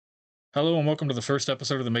Hello and welcome to the first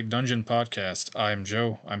episode of the McDungeon podcast. I'm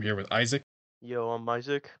Joe. I'm here with Isaac Yo, I'm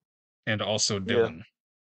Isaac. and also Yeah. Dylan.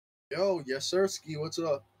 Yo, yes sir, Ski, what's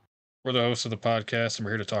up? We're the hosts of the podcast and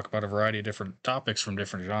we're here to talk about a variety of different topics from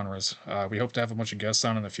different genres. We hope to have a bunch of guests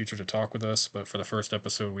on in the future to talk with us, but for the first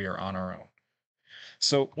episode, we are on our own.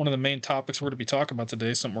 So, one of the main topics we're going to be talking about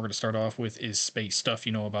today, something we're going to start off with, is space. Stuff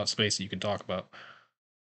you know about space that you can talk about.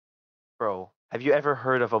 Bro, have you ever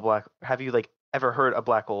heard of ever heard a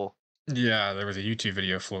black hole? Yeah, there was a YouTube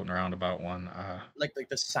video floating around about one. Like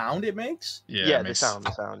the sound it makes? Yeah, it the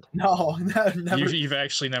sound. No, never. You've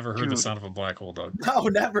actually never heard the Dude. sound of a black hole, Doug. No,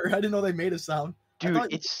 never. I didn't know they made a sound. Dude, I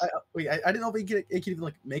didn't know it could even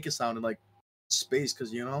like make a sound in like space,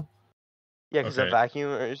 because yeah, because Okay. of vacuum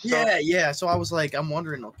or stuff. Yeah. So I was like, I'm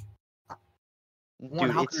wondering, one,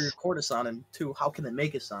 Dude, how can you record a sound, and two, how can they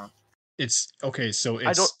make a sound? It's okay, so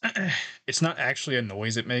it's not actually a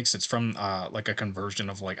noise it makes. It's from like a conversion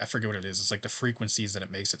of like I forget what it is. It's like the frequencies that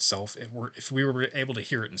it makes itself. If we were able to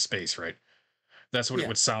hear it in space, right? That's what it Yeah.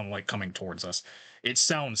 would sound like coming towards us. It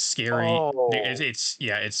sounds scary. Oh.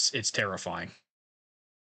 It's terrifying.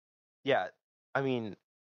 yeah. I mean,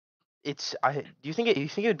 do you think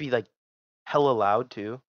it would be like hella loud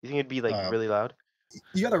too? You think it'd be like really loud?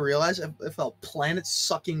 You gotta realize if a planet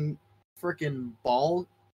sucking freaking ball,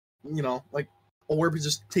 like orb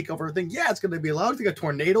just take over everything, yeah, it's gonna be loud. You think a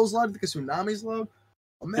tornado's loud? You think a tsunami's loud?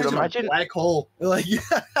 Imagine a black hole. Like,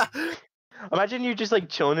 Imagine you just like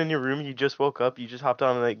chilling in your room. You just woke up. You just hopped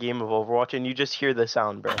on a game of Overwatch, and you just hear the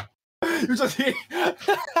sound, bro. You're just You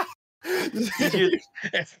hear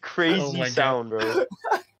crazy Oh my sound, bro.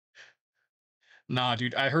 Nah,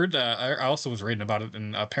 dude, I heard I also was reading about it,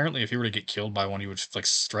 and apparently if you were to get killed by one, you would like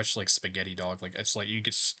stretch like spaghetti dog. Like it's like you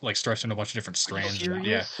get like stretched into a bunch of different Are you strands. serious?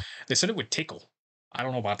 Yeah, they said it would tickle. I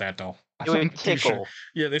don't know about that though. It would I'm pretty sure- tickle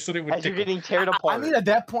Yeah, they said it would as you're tickle. getting teared I apart. mean, at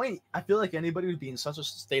that point, I feel like anybody would be in such a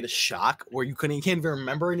state of shock where you can't even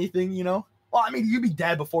remember anything. Well, I mean, you'd be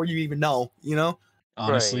dead before you even know.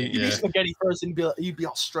 Honestly, Right. You'd be yeah. spaghetti first, and you'd be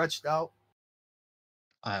all stretched out.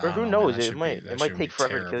 I Or who don't know, man, knows? that It should might be- that it might should be take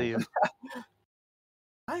forever to kill terrible. you.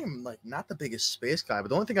 I am like not the biggest space guy, but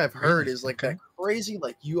the only thing I've heard Really? is like Okay. that crazy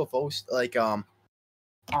like UFO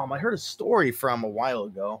I heard a story from a while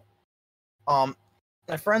ago.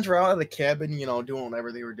 My friends were out at the cabin, doing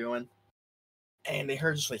whatever they were doing, and they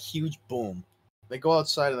heard just a huge boom. They go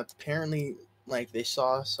outside, and apparently, like, they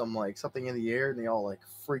saw something in the air, and they all like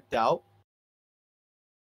freaked out.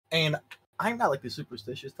 And I'm not like the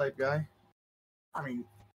superstitious type guy. I mean,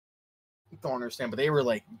 I don't understand, but they were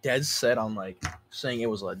like dead set on like saying it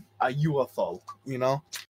was a UFO.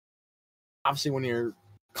 Obviously, when you're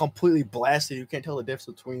completely blasted, you can't tell the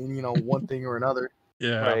difference between one thing or another.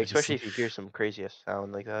 Yeah, Right, obviously. especially if you hear some craziest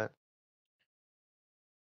sound like that.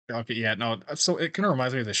 Okay, yeah, no. So it kind of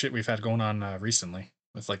reminds me of the shit we've had going on recently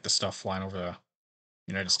with like the stuff flying over the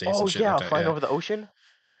United States Oh and shit yeah, like that. flying yeah. over the ocean.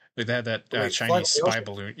 Like they had that Wait, Chinese flying spy over the ocean?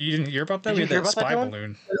 balloon. You didn't hear about that? Did We you had hear that about that, spy Dylan?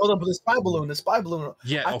 balloon. Hold on, but the spy balloon.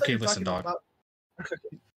 Yeah. I thought Okay. you were Listen, talking dog. about-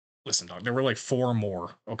 Listen, dog. There were like 4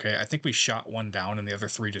 more. Okay, I think we shot one down, and the other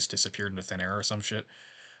 3 just disappeared into thin air or some shit.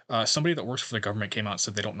 Somebody that works for the government came out and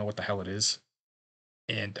said they don't know what the hell it is,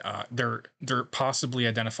 and they're possibly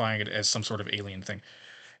identifying it as some sort of alien thing.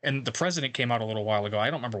 And the president came out a little while ago. I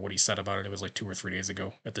don't remember what he said about it. It was like 2 or 3 days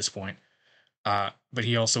ago at this point. But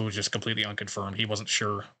he also was just completely unconfirmed. He wasn't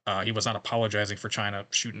sure. He was not apologizing for China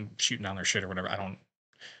shooting down their shit or whatever. I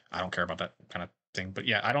don't care about that kind of thing. But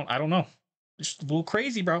yeah, I don't know. It's a little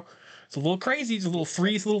crazy, bro. It's a little crazy. It's a little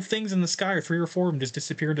 3 little things in the sky, or 3 or 4 of them just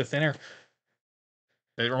disappeared into thin air.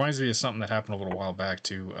 It reminds me of something that happened a little while back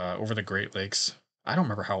too, over the Great Lakes. I don't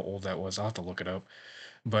remember how old that was. I'll have to look it up.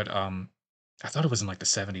 But I thought it was in like the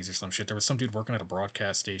 70s or some shit. There was some dude working at a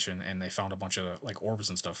broadcast station, and they found a bunch of like orbs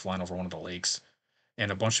and stuff flying over one of the lakes,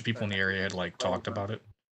 and a bunch of people in the area had like talked about it.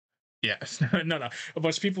 Yeah, no. A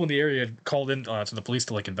bunch of people in the area had called in to the police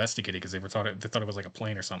to like investigate it because they thought it was like a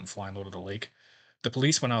plane or something flying low to the lake. The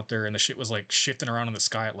police went out there, and the shit was like shifting around in the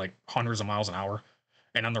sky at like hundreds of miles an hour.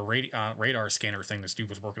 And on the radar scanner thing, this dude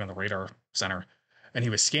was working in the radar center, and he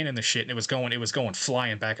was scanning the shit, and it was going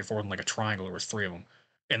flying back and forth in like a triangle. There was 3 of them,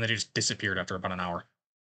 and they just disappeared after about an hour.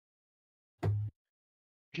 Are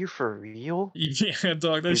you for real? Yeah,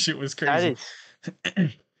 dog, that Dude, shit was That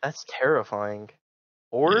crazy. that's terrifying.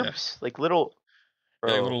 Orbs, like little,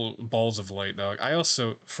 bro. Like little balls of light, dog. I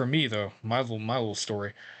also, for me though, my little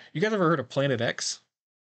story. You guys ever heard of Planet X?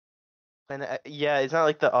 Yeah, it's not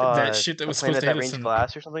like the That shit that the was planet supposed to that hit us rains in-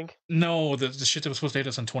 glass or something. No, the shit that was supposed to hit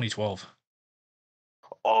us in 2012.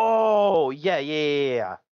 Oh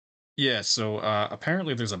yeah. Yeah, so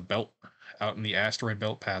apparently there's a belt out in the asteroid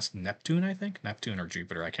belt past Neptune, I think. Neptune or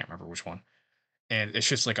Jupiter, I can't remember which one. And it's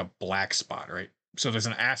just like a black spot, right? So there's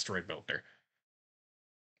an asteroid belt there.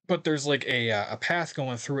 But there's like a path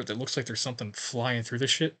going through it that looks like there's something flying through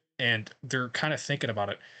this shit. And they're kind of thinking about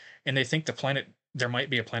it. And they think there might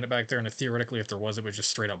be a planet back there. And theoretically, if there was, it was just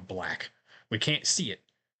straight up black. We can't see it,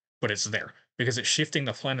 but it's there because it's shifting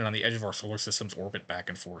the planet on the edge of our solar system's orbit back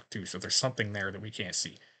and forth too. So there's something there that we can't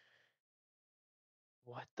see.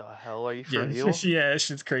 What the hell are you for Yeah, real? yeah, that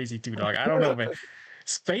shit's crazy too, dog. I don't know, man.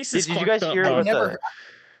 Space is Did you guys fucked up, hear dog. about the?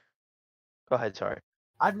 Go ahead. Sorry.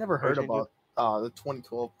 I've never heard What was about the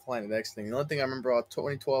 2012 Planet X thing. The only thing I remember about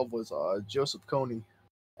 2012 was Joseph Kony.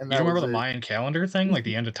 And You that remember was the it. Mayan calendar thing, like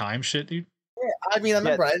the end of time shit, dude? Yeah, I mean, I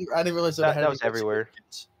remember. I didn't realize that, that was everywhere.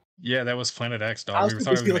 Yeah, that was Planet X, dog. I was We thought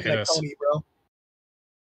it was gonna looking hit at us. Kony, bro.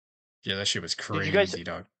 Yeah, that shit was you crazy, guys-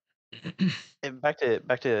 dog. And back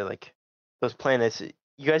to like those planets.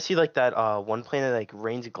 You guys see like that one planet like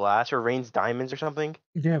rains glass or rains diamonds or something?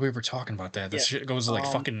 Yeah, we were talking about that. That Yeah. shit goes like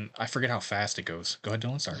fucking. I forget how fast it goes. Go ahead,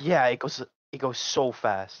 Dylan. Sorry. Yeah, it goes so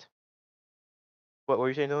fast. What were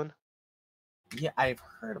you saying, Dylan? Yeah, I've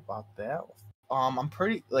heard about that. I'm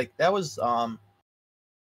pretty like that was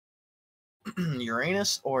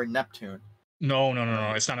Uranus or Neptune. No.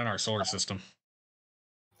 It's not in our solar system.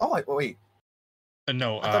 Oh, wait.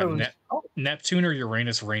 No, I thought it was. Neptune or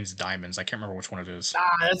Uranus rains diamonds. I can't remember which one it is.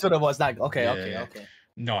 That's what it was. Not okay. Yeah, Okay. yeah. Okay.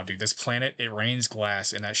 No, dude, this planet, it rains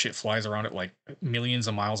glass and that shit flies around at like millions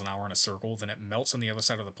of miles an hour in a circle. Then it melts on the other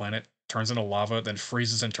side of the planet, turns into lava, then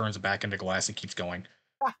freezes and turns back into glass and keeps going.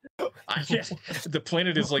 The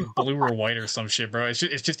planet is like blue or white or some shit, bro. It's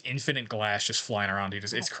just infinite glass just flying around, dude.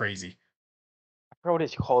 It's crazy. I forgot what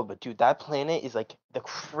it's called, but dude, that planet is like the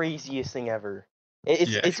craziest thing ever.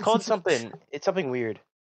 It's called something. It's something weird.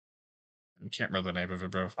 I can't remember the name of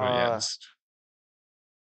it, bro. But yeah, 1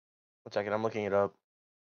 second, I'm looking it up.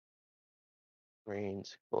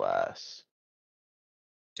 Rains glass.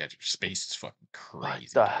 yeah, dude, space is fucking crazy.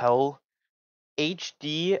 What the hell?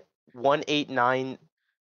 HD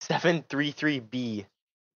 189733B.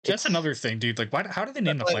 That's another thing, dude. Like, how do they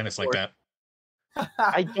name the planets like that?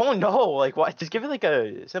 I don't know. Like, why? Just give it like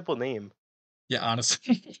a simple name. Yeah,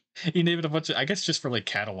 honestly, you name it a bunch of. I guess just for like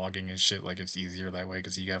cataloging and shit, like it's easier that way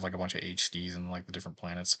because you have like a bunch of HDs and like the different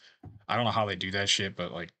planets. I don't know how they do that shit,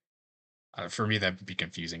 but like, for me that'd be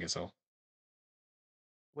confusing as hell.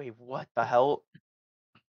 Wait, what the hell?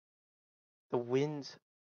 The winds.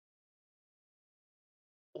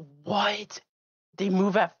 What? They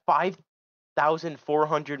move at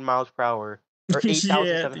 5,400 miles per hour or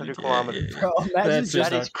 8,700 kilometers. Bro, imagine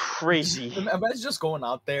That is crazy. Imagine just going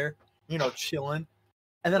out there, chilling,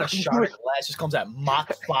 and then a shard of glass just comes at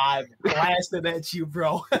Mach 5, blasting at you,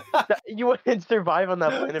 bro. You wouldn't survive on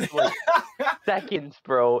that planet for like seconds,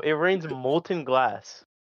 bro. It rains molten glass.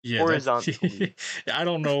 Yeah, horizontally. I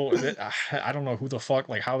don't know. I don't know who the fuck,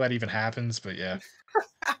 like how that even happens, but yeah.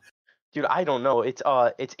 Dude, I don't know. It's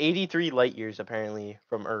 83 light years apparently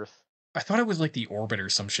from Earth. I thought it was like the orbit or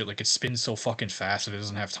some shit. Like it spins so fucking fast that it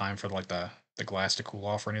doesn't have time for like the glass to cool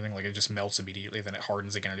off or anything. Like it just melts immediately, then it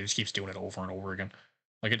hardens again, and it just keeps doing it over and over again.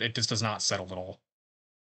 Like it just does not settle at all.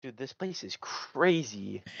 Dude, this place is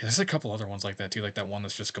crazy. Yeah, there's a couple other ones like that too, like that one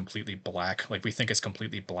that's just completely black. Like we think it's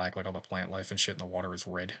completely black, like all the plant life and shit in the water is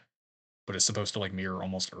red. But it's supposed to like mirror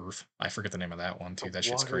almost Earth. I forget the name of that one too. That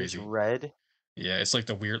shit's crazy. Red? Yeah, it's like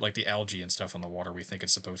the weird, like the algae and stuff in the water. We think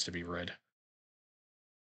it's supposed to be red.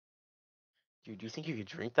 Dude, do you think you could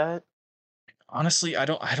drink that? Honestly, I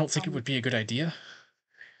don't think it would be a good idea.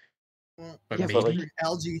 But yeah, maybe. but like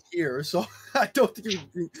algae here, so I don't think you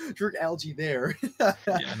would drink algae there. Yeah,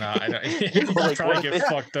 no, I don't. You'd Like, probably get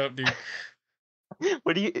fucked up, dude.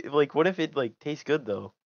 What do you like? What if it like tastes good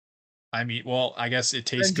though? I mean, well, I guess it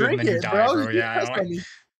tastes Then good and drink then you it, die, bro. bro.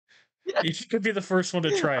 Yeah, you could be the first one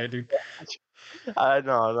to try it, dude.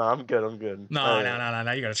 No, I'm good. I'm good. No, you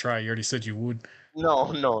gotta try it. You already said you would. No.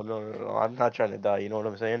 I'm not trying to die. You know what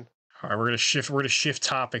I'm saying? All right, we're gonna shift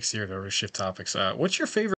topics here, though. We're gonna shift topics. What's your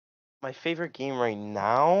favorite? My favorite game right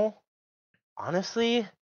now, honestly,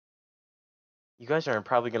 you guys aren't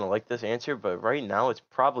probably gonna like this answer, but right now it's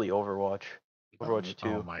probably Overwatch. Overwatch 2.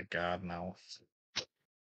 Oh my god, no.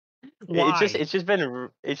 Why? It's just been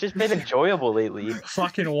enjoyable lately.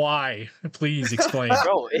 Fucking why? Please explain.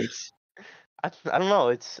 Bro, I don't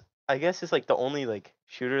know. I guess it's like the only like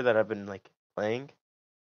shooter that I've been like playing,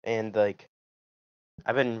 and like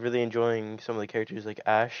I've been really enjoying some of the characters like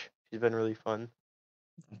Ashe. She's been really fun.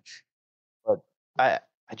 But I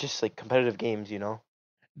just like competitive games,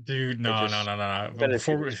 Dude, no.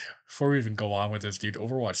 Before we even go on with this, dude,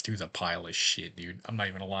 Overwatch 2 is a pile of shit, dude. I'm not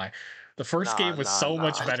even gonna lie. The first game was so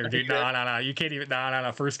much better, dude. Okay. Nah. You can't even.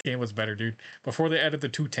 Nah. First game was better, dude. Before they added the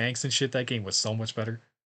 2 tanks and shit, that game was so much better.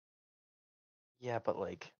 Yeah, but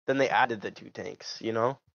like then they added the 2 tanks, you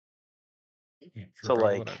know? Yeah, So, bro,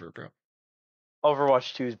 like- whatever, bro.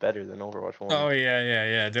 Overwatch 2 is better than Overwatch 1. Oh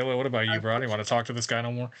yeah. Dylan, what about you, bro? I didn't want to talk to this guy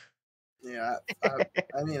no more. Yeah,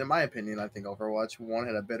 I mean, in my opinion, I think Overwatch 1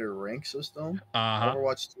 had a better rank system. Uh-huh.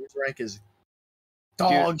 Overwatch 2's rank is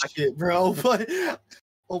dog shit, bro.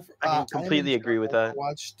 But I can completely agree with that.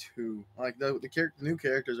 Overwatch 2, like the new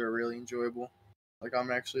characters are really enjoyable. Like I'm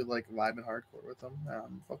actually like vibing hardcore with them.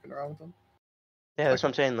 I'm fucking around with them. Yeah, that's what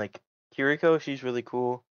I'm saying. Like Kiriko, she's really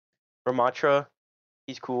cool. Ramatra,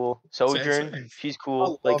 he's cool. Sojourn, she's I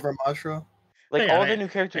cool. love Ramatra. Like Hang all on, the hang new on.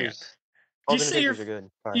 characters. You All the new say characters are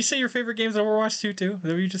good. Fine. You say your favorite game's Overwatch 2 too? Is that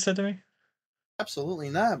what you just said to me? Absolutely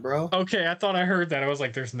not, bro. Okay, I thought I heard that. I was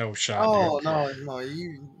like, "There's no shot." Oh dude. no,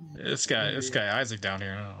 you. This guy Isaac down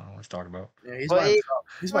here. I don't know what he's talking about. Yeah, he's But by it- himself.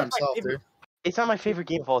 He's by it's my himself, favorite- dude. It's not my favorite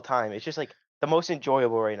game of all time. It's just like the most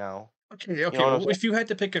enjoyable right now. Okay. know what I'm Well, if you had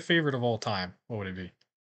to pick a favorite of all time, what would it be?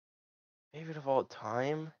 Favorite of all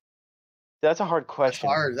time? That's a hard question.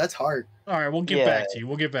 That's hard. All right, we'll get Yeah. back to you.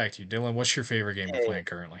 Dylan, what's your favorite game you're Okay. playing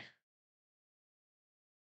currently?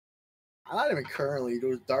 I'm not even currently. It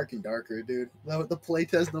goes dark and darker, dude. The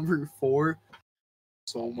playtest number 4.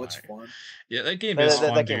 So Oh much my. fun. Yeah, that game is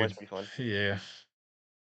fun, That game dude. was pretty fun. Yeah.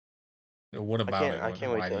 What about it? I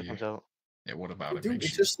can't wait till it comes out. Yeah, what about it? Dude, makes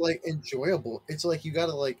it's you- just like enjoyable. It's like you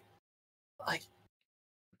gotta like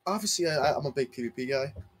obviously I'm a big PvP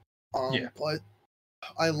guy. Yeah. But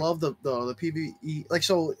I love the PvE. Like,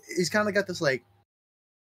 so he's kind of got this like,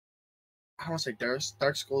 I don't want to say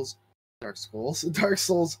Dark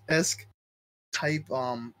Souls esque type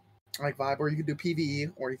like vibe where you can do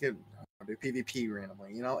PvE or you can do PvP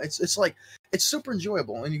randomly. You know, it's like it's super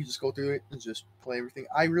enjoyable and you can just go through it and just play everything.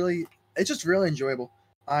 It's just really enjoyable.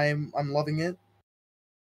 I'm loving it.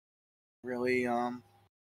 Really, I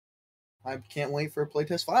can't wait for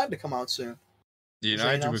Playtest 5 to come out soon. Yeah, Is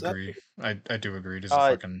I they do announced that? agree. I do agree. It is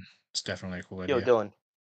it's definitely a cool Yo, idea. Dylan,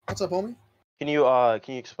 What's up, homie? can you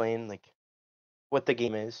explain like what the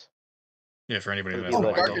game is? Yeah, for anybody that Oh, doesn't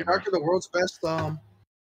like like Dark it. and Darker, the world's best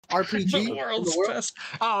RPG. The in world's world. best.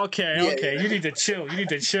 Oh, okay. Yeah. You need to chill. You need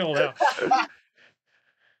to chill now.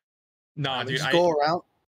 Nah, dude. Just go around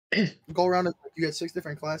and you get 6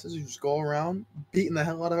 different classes. You just go around beating the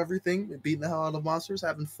hell out of everything, beating the hell out of monsters,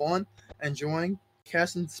 having fun, enjoying,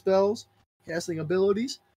 casting spells, casting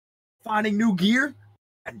abilities, finding new gear,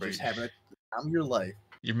 and just Right. having a time of your life.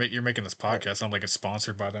 You're making this podcast sound like it's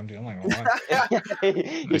sponsored by them, dude. I'm not gonna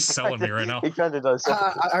lie. He's selling me right now. He kind of does.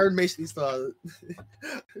 I heard Mason needs to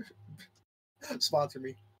sponsor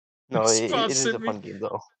me. No, it is Sponsor a me. fun game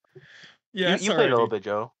though. Yeah, you played a little bit,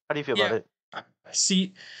 Joe. How do you feel about it?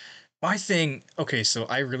 See, my thing. Okay, so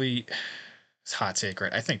it's hot take,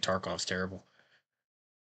 right? I think Tarkov's terrible,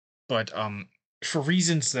 but for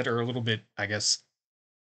reasons that are a little bit, I guess,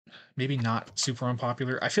 maybe not super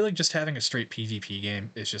unpopular. I feel like just having a straight PvP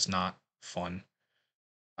game is just not fun.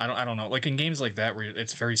 I don't know. Like in games like that where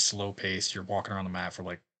it's very slow paced, you're walking around the map for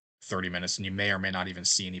like 30 minutes and you may or may not even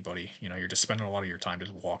see anybody. You know, you're just spending a lot of your time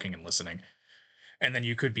just walking and listening. And then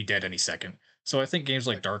you could be dead any second. So I think games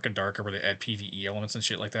like Dark and Darker where they add PvE elements and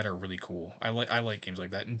shit like that are really cool. I like games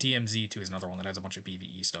like that. And DMZ too is another one that has a bunch of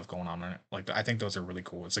PvE stuff going on in it. Like I think those are really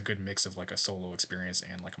cool. It's a good mix of like a solo experience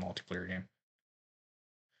and like a multiplayer game.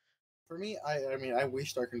 For me, I mean, I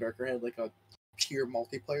wish Dark and Darker had like a pure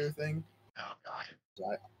multiplayer thing. Oh god.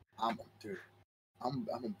 I'm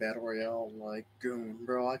a battle royale like goon,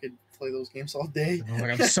 bro. I could play those games all day.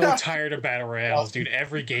 Like, I'm so tired of battle royales, dude.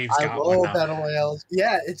 Every game's I got one love now. battle royales.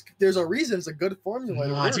 Yeah, there's a reason. It's a good formula. It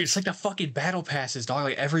Nah, works. dude, it's like the fucking battle passes, dog.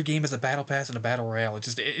 Like every game is a battle pass and a battle royale. It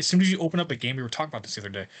just as soon as you open up a game, we were talking about this the other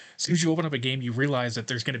day. As soon as you open up a game, you realize that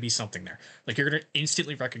there's going to be something there. Like you're going to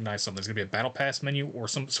instantly recognize something. There's going to be a battle pass menu or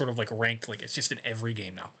some sort of like ranked. Like it's just in every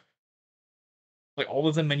game now. Like all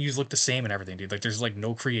of the menus look the same and everything, dude. Like there's like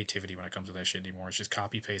no creativity when it comes to that shit anymore. It's just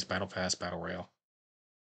copy paste, battle pass, battle royale.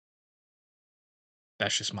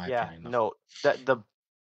 That's just my opinion. Though. No,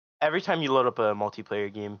 every time you load up a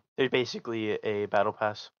multiplayer game, there's basically a battle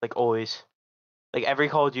pass. Like always, like every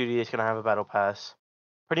Call of Duty is gonna have a battle pass.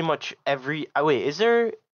 Pretty much every. Wait, is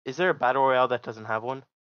there a battle royale that doesn't have one?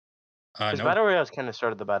 Because No, battle royales kind of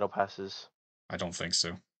started the battle passes. I don't think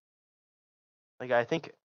so. Like I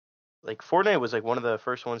think, like Fortnite was like one of the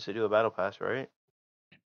first ones to do a battle pass, right?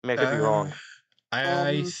 I mean, I could be wrong.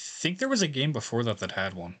 I think there was a game before that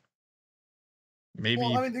had one. Maybe.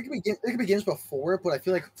 Well, I mean, there could be games before it, but I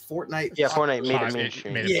feel like Fortnite. Yeah, Fortnite made it It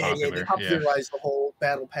mainstream. made it Yeah, popular, they popularized the whole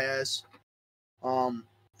battle pass.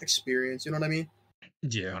 experience. You know what I mean?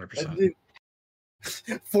 Yeah, 100%.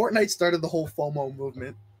 Fortnite started the whole FOMO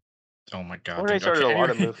movement. Oh my god. Fortnite dude. started Okay, a lot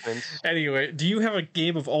of anyway- movements. Anyway, do you have a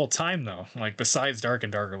game of all time though? Like besides Dark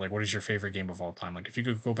and Darker, like what is your favorite game of all time? Like if you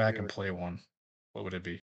could go back and Dude. play one, what would it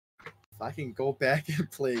be? If I can go back and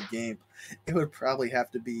play a game, it would probably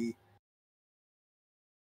have to be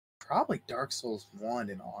Dark Souls 1,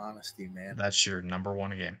 in all honesty, man. That's your number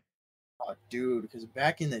one game. Oh, dude, because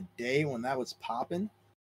back in the day when that was popping,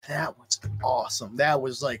 that was awesome. That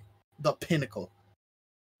was like the pinnacle.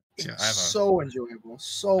 It Yeah, was I have a- so enjoyable,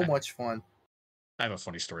 so I- much fun. I have a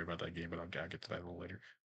funny story about that game, but I'll get to that a little later.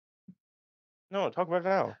 No, talk about it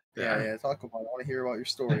now. Yeah, talk about it. I want to hear about your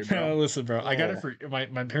story, bro. Listen, bro, I got it Yeah. for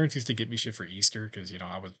my parents used to get me shit for Easter because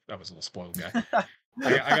I was a little spoiled guy.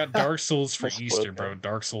 I got Dark Souls for That's spoiled Easter, guy. bro.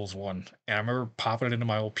 Dark Souls 1. And I remember popping it into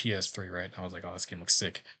my old PS3, right? And I was like, oh, this game looks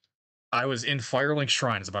sick. I was in Firelink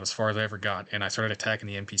Shrine, is about as far as I ever got, and I started attacking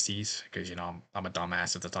the NPCs because I'm a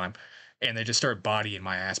dumbass at the time, and they just started bodying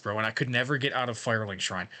my ass, bro. And I could never get out of Firelink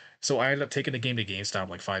Shrine, so I ended up taking the game to GameStop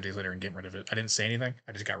like 5 days later and getting rid of it. I didn't say anything.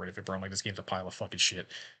 I just got rid of it, bro. I'm like, this game's a pile of fucking shit.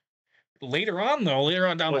 Later on down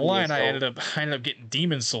the What line, is I Soul? ended up getting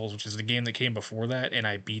Demon Souls, which is the game that came before that, and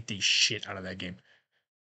I beat the shit out of that game.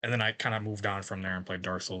 And then I kind of moved on from there and played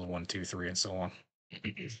Dark Souls 1, 2, 3, and so on.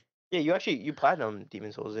 Yeah, you platinum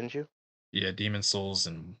Demon Souls, didn't you? Yeah, Demon Souls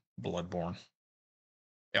and Bloodborne.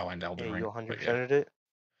 Oh, and Elden Yeah, Ring. you but 100%ed it.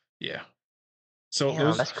 yeah. So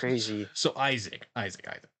Damn, that's crazy. So Isaac,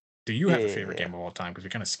 do you have a Yeah, favorite yeah. game of all time? Because we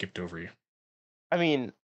kind of skipped over you. I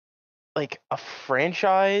mean, like a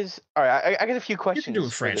franchise. All right, I got a few You questions. can do a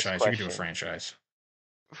for this franchise. You can do a question. franchise.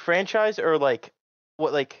 Franchise or like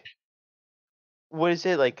what is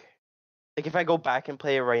it like? Like if I go back and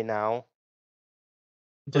play it right now,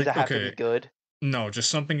 does Like, it have to be good? No, just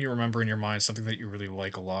something you remember in your mind, something that you really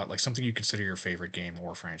like a lot, like something you consider your favorite game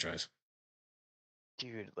or franchise.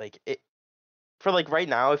 Dude, like it for like right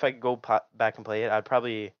now, if I could go back and play it, I'd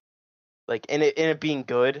probably like in it being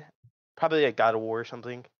good, probably like God of War or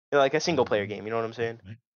something. You know, like a single player game. You know what I'm saying?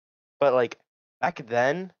 But like back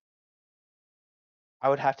then, I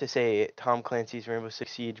would have to say Tom Clancy's Rainbow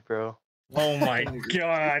Six Siege, bro. Oh my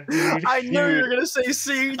god, dude! I knew you Dude. were gonna say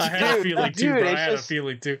Siege. I had a Dude, feeling too, dude, bro. I it's had a just-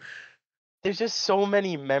 feeling too. There's just so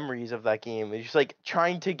many memories of that game. It's just like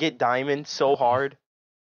trying to get diamond so hard,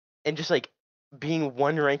 and just like being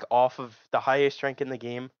one rank off of the highest rank in the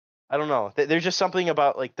game. I don't know. There's just something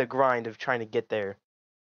about like the grind of trying to get there.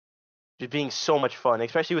 Just being so much fun,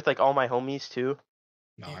 especially with like all my homies too.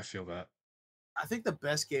 No, I feel that. I think the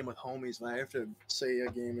best game with homies, and I have to say a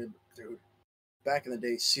game, dude, back in the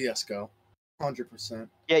day, CS:GO, 100%.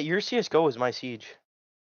 Yeah, your CS:GO was my Siege,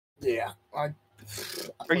 Yeah, or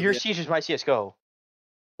your Siege is my CS:GO.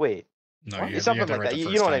 Wait, No, What? you It's had something it like right that. the You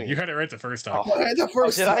first know what I time. mean. You had it right the first time. Oh. the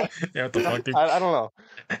first did I? time. Yeah, what the fuck, dude? I don't know.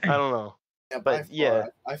 I don't know. Yeah, But, by far, yeah.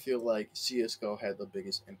 I feel like CS:GO had the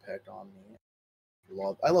biggest impact on me.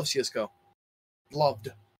 I love CS:GO. Loved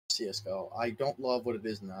CS:GO. I don't love what it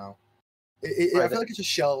is now. I Right, feel like it's a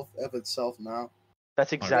shell of itself now.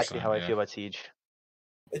 That's exactly 100%, how I yeah. feel about Siege.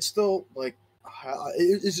 It's still like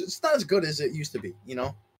it's not as good as it used to be. You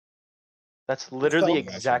know. That's literally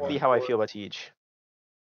felt exactly more how I for- feel about Siege.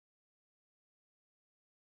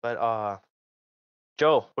 But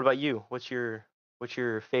Joe, what about you? What's your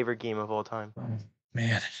favorite game of all time?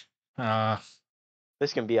 Man,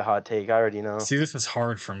 This can be a hot take. I already know. see, this is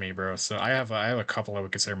hard for me, bro. So I have a couple I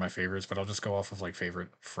would consider my favorites, but I'll just go off of like favorite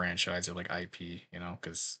franchise or like IP,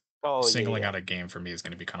 because Oh singling yeah. out a game for me is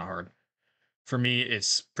going to be kind of hard. For me,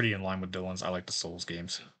 it's pretty in line with Dylan's. I like the Souls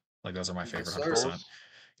games. Like those are my Yes, favorite, sir. 100%. Souls?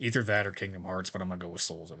 Either that or Kingdom Hearts, but I'm gonna go with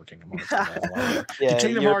Souls over Kingdom Hearts. 'cause I have a lot of- Yeah,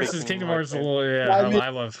 Kingdom you're a Hearts big is Kingdom Hearts. fan. Yeah, I mean, I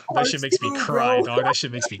love that. Shit Hearts makes me too, cry, bro. dog. That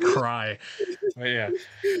shit makes me cry. But yeah,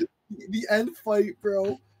 The end fight,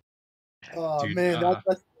 bro. Oh Dude, man,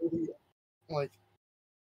 that's really like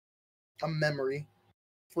a memory.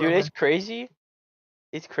 Dude, forever. it's crazy.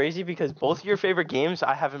 It's crazy because both of your favorite games,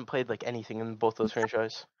 I haven't played like anything in both those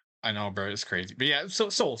franchises. I know, bro. It's crazy. But yeah, so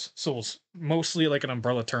Souls, mostly like an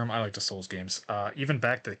umbrella term. I like the Souls games. Even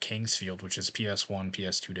back to Kingsfield, which is PS1,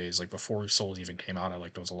 PS2 days, like before Souls even came out. I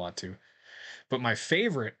like those a lot too. But my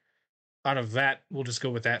favorite out of that, we'll just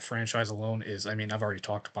go with that franchise alone. I've already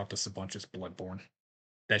talked about this a bunch. Is Bloodborne.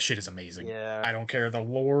 That shit is amazing. Yeah. I don't care the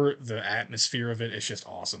lore, the atmosphere of it. It's just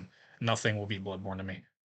awesome. Nothing will beat Bloodborne to me.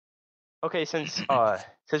 Okay, since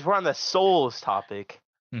we're on the Souls topic,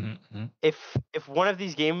 Mm-hmm. if one of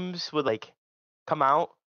these games would like come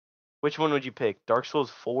out, which one would you pick? Dark Souls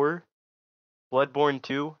 4, Bloodborne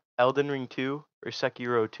 2, Elden Ring 2, or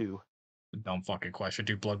Sekiro 2? Dumb fucking question.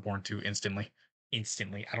 Do Bloodborne 2 instantly.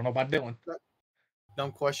 I don't know about Dylan.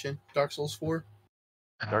 Dumb question. Dark Souls 4.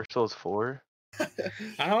 Dark Souls 4.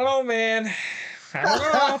 I don't know, man. I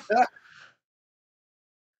don't know.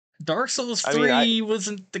 Dark Souls 3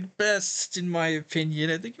 wasn't the best in my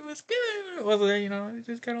opinion. I think it was good. It wasn't, it's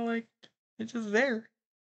just kind of like, it's just there.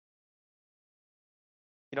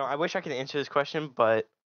 I wish I could answer this question, but,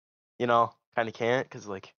 kind of can't because,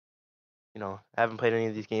 like, I haven't played any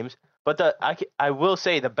of these games. But I will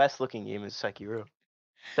say the best looking game is Sekiro.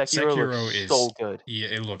 Sekiro looks so good. Yeah,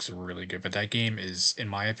 it looks really good. But that game is, in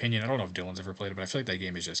my opinion, I don't know if Dylan's ever played it, but I feel like that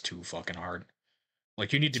game is just too fucking hard.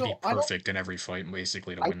 Like, you need to be perfect in every fight,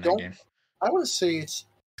 basically, to win that game. I wouldn't say it's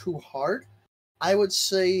too hard. I would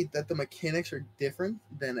say that the mechanics are different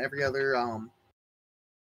than every other,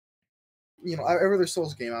 every other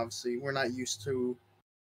Souls game, obviously. We're not used to,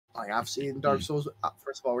 like, obviously, in Dark Souls,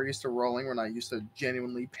 first of all, we're used to rolling. We're not used to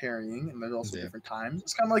genuinely parrying, and there's also different times.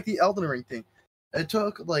 It's kind of like the Elden Ring thing. It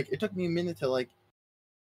took me a minute to, like,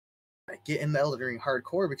 get in the Elden Ring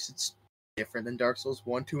hardcore because it's different than Dark Souls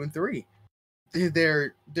 1, 2, and 3.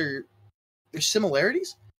 There's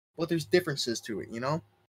similarities, but there's differences to it,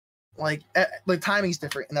 Like timing's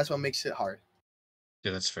different, and that's what makes it hard.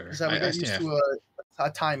 Yeah, that's fair. Is that we get used to a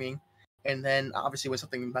timing, and then obviously when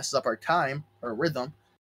something messes up our time or rhythm,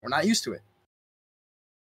 we're not used to it.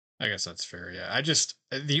 I guess that's fair. Yeah,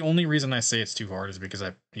 the only reason I say it's too hard is because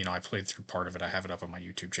I played through part of it. I have it up on my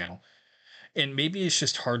YouTube channel. And maybe it's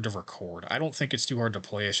just hard to record. I don't think it's too hard to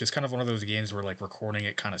play. It's just kind of one of those games where, like, recording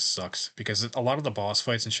it kind of sucks because a lot of the boss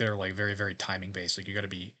fights and shit are, like, very, very timing based. Like, you gotta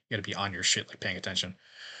be on your shit, like, paying attention.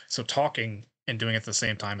 So talking and doing it at the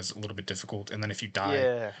same time is a little bit difficult. And then if you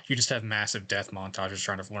die, you just have massive death montages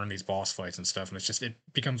trying to learn these boss fights and stuff. And it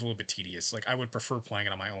becomes a little bit tedious. Like, I would prefer playing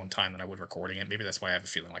it on my own time than I would recording it. Maybe that's why I have a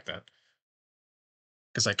feeling like that.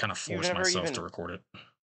 Because I kind of force myself to record it.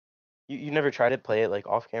 You never tried to play it, like,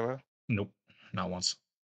 off camera? Nope. Not once.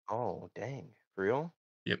 Oh, dang. For real?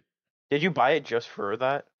 Yep. Did you buy it just for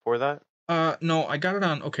that? No, I got it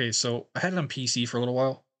on, okay, so I had it on PC for a little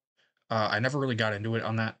while. I never really got into it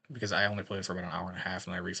on that because I only played it for about an hour and a half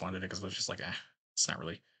and I refunded it because it was just like, it's not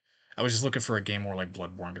really. I was just looking for a game more like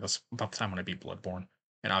Bloodborne because that's about the time when I beat Bloodborne.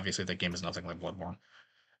 And obviously that game is nothing like Bloodborne.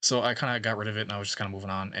 So I kind of got rid of it and I was just kind of moving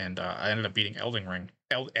on. And I ended up beating Elden Ring.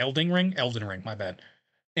 Elden Ring, my bad.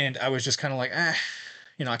 And I was just kind of like, I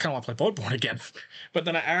kind of want to play Bloodborne again. But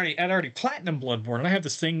then I'd already platinum Bloodborne, and I have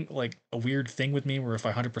this thing, like, a weird thing with me where if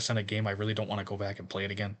I 100% a game, I really don't want to go back and play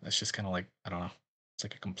it again. It's just kind of like, I don't know. It's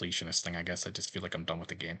like a completionist thing, I guess. I just feel like I'm done with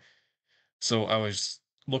the game. So I was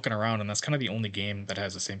looking around, and that's kind of the only game that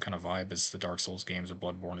has the same kind of vibe as the Dark Souls games or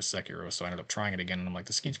Bloodborne is Sekiro. So I ended up trying it again, and I'm like,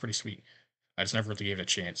 this game's pretty sweet. I just never really gave it a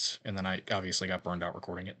chance, and then I obviously got burned out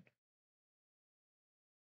recording it.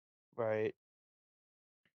 Right.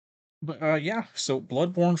 But yeah, so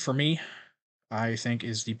Bloodborne for me, I think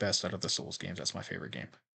is the best out of the Souls games. That's my favorite game.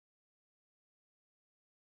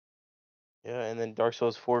 Yeah, and then Dark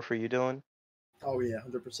Souls 4 for you, Dylan? Oh yeah,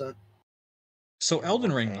 100%. So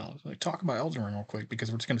Elden Ring, now, talk about Elden Ring real quick because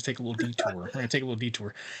we're just going to take a little detour. We're going to take a little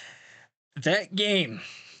detour. That game,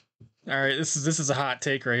 all right, this is a hot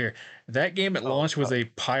take right here. That game at launch was a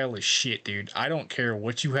pile of shit, dude. I don't care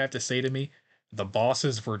what you have to say to me. The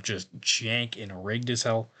bosses were just jank and rigged as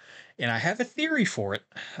hell. And I have a theory for it.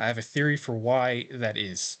 I have a theory for why that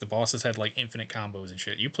is. The bosses had, like, infinite combos and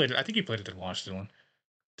shit. You played it. I think you played it at launch, Dylan.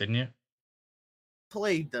 Didn't you?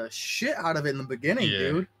 Played the shit out of it in the beginning,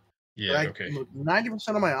 dude. Yeah, okay.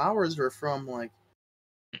 90% of my hours were from, like,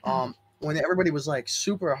 when everybody was, like,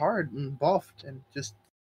 super hard and buffed and just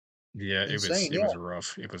insane. It was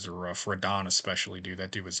rough. It was rough. Radahn especially, dude.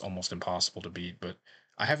 That dude was almost impossible to beat. But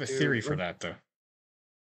I have a theory for that, though.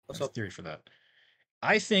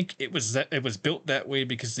 I think it was built that way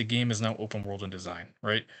because the game is now open world in design,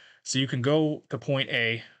 right? So you can go to point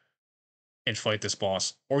A and fight this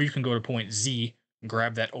boss, or you can go to point Z,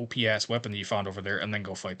 grab that OP-ass weapon that you found over there, and then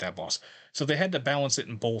go fight that boss. So they had to balance it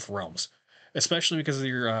in both realms, especially because of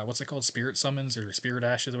your, what's it called, spirit summons or spirit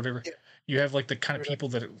ashes or whatever. Yeah. You have, like, the kind of people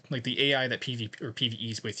that, like, the AI that PvP or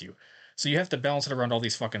PvEs with you. So you have to balance it around all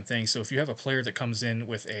these fucking things. So if you have a player that comes in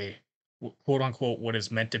with a quote-unquote what is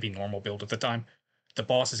meant to be normal build at the time, the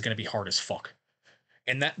boss is going to be hard as fuck.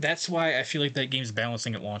 And that's why I feel like that game's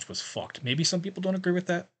balancing at launch was fucked. Maybe some people don't agree with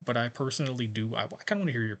that, but I personally do. I kind of want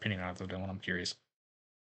to hear your opinion on it, though, Dylan. I'm curious.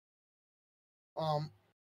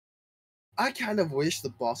 I kind of wish the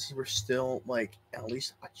bosses were still, like, at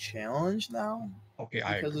least a challenge now. Okay,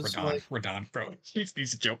 I agree. Radahn, bro.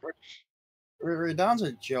 He's a joke. Radahn's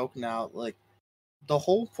a joke now. Like, the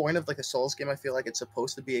whole point of, like, a Souls game, I feel like it's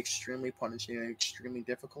supposed to be extremely punishing and extremely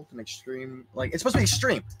difficult and extreme. Like, it's supposed to be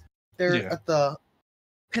extreme. They're at the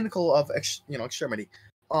pinnacle of extremity.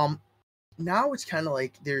 Now it's kind of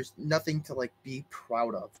like there's nothing to like be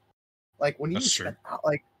proud of. Like when you That's true.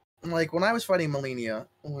 like when I was fighting Melania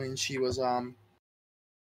when she was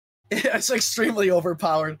it's extremely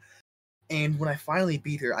overpowered, and when I finally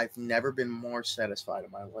beat her, I've never been more satisfied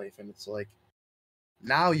in my life. And it's like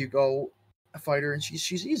now you go fight her and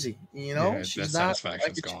she's easy, you know, Yeah, she's that not like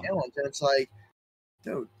satisfaction's a gone. challenge, and it's like,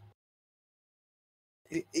 dude,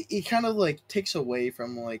 it kind of like takes away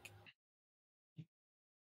from like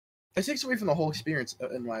it takes away from the whole experience,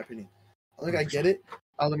 in my opinion. Like I get 100%. it.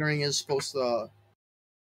 Elden Ring is supposed to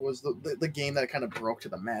was the game that kind of broke to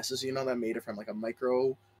the masses. You know, that made it from like a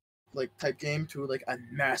micro like type game to like a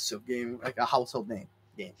massive game, like a household name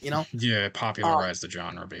game. You know. Yeah, it popularized the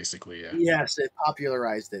genre basically. Yeah. Yes, it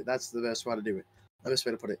popularized it. That's the best way to do it. The best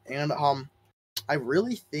way to put it. And I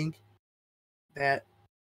really think that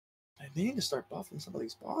they need to start buffing some of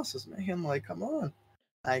these bosses, man. Like, come on,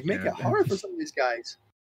 like make Yeah, it hard for some of these guys.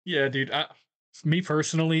 Yeah, dude. Me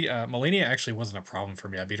personally, Melania actually wasn't a problem for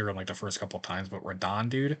me. I beat her in like the first couple times, but Radon,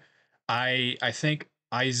 dude, I think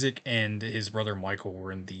Isaac and his brother Michael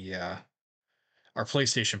were in the our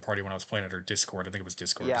PlayStation party when I was playing at our Discord. I think it was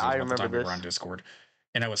Discord Yeah, because it I was about the remember time we were this. on Discord.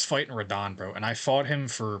 And I was fighting Radon, bro, and I fought him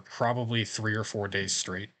for probably 3 or 4 days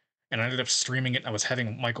straight. And I ended up streaming it. And I was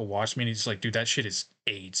having Michael watch me, and he's like, "Dude, that shit is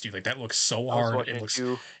AIDS, dude. Like that looks so I was hard. watching It it looks,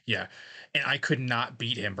 too. yeah." And I could not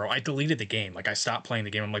beat him, bro. I deleted the game. Like I stopped playing the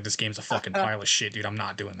game. I'm like, "This game's a fucking pile of shit, dude. I'm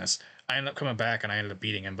not doing this." I ended up coming back, and I ended up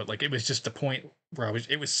beating him. But like, it was just the point where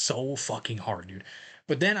it was so fucking hard, dude.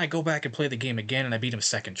 But then I go back and play the game again, and I beat him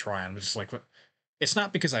second try. And I'm just like, it's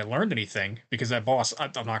not because I learned anything, because that boss,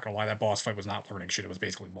 I'm not gonna lie, that boss fight was not learning shit, it was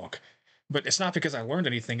basically luck. But it's not because I learned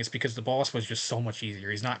anything, it's because the boss was just so much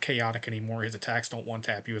easier. He's not chaotic anymore, his attacks don't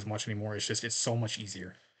one-tap you as much anymore, it's so much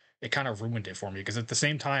easier. It kind of ruined it for me, because at the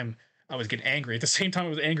same time, I was getting angry. At the same time, I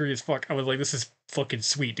was angry as fuck. I was like, this is fucking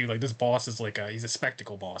sweet, dude. Like, this boss is like, he's a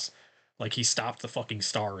spectacle boss. Like, he stopped the fucking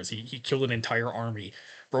stars. He killed an entire army.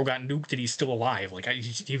 Bro got nuked and he's still alive. Like,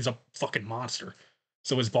 he was a fucking monster.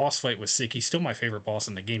 So his boss fight was sick. He's still my favorite boss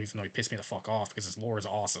in the game, even though he pissed me the fuck off because his lore is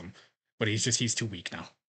awesome. But he's too weak now.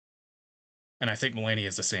 And I think Melania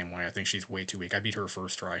is the same way. I think she's way too weak. I beat her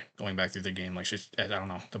first try, going back through the game. Like I don't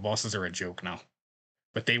know. The bosses are a joke now.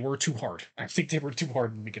 But they were too hard. I think they were too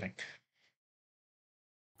hard in the beginning.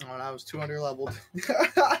 Oh, I was 200 leveled.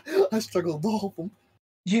 I struggled to hold them.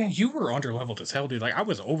 Yeah, you were under leveled as hell, dude. Like I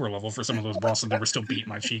was over leveled for some of those bosses that were still beating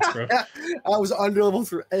my cheeks, bro. I was under leveled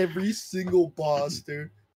for every single boss,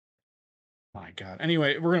 dude. My God.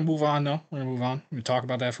 Anyway, we're gonna move on though. We're gonna move on. We talk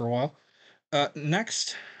about that for a while.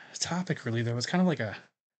 Next topic really though is kind of like a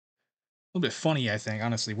little bit funny, I think,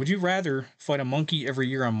 honestly. Would you rather fight a monkey every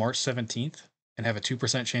year on March 17th and have a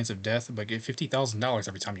 2% chance of death but get $50,000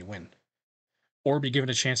 every time you win? Or be given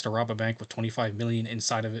a chance to rob a bank with 25 million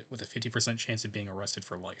inside of it with a 50% chance of being arrested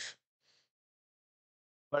for life?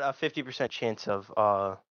 But a 50% chance of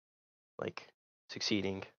like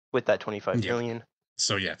succeeding with that 25 Yeah. million.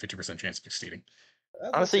 So yeah, 50% chance of succeeding.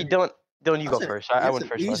 Honestly, don't you go first. I went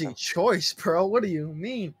first. Easy choice, bro. What do you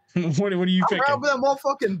mean? what do you I'm picking? robbing that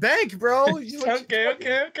motherfucking bank, bro.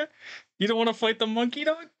 Okay. You don't want to fight the monkey,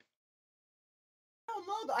 dog? Hell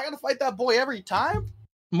no, I gotta fight that boy every time.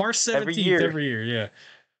 March 17th every year, yeah.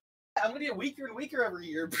 I'm gonna get weaker and weaker every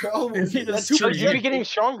year, bro. That's But true. you're getting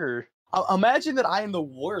stronger. Imagine that I am the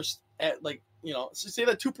worst at, like, you know, so say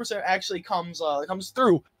that 2% actually comes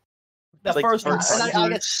through. The Like, first one, first and I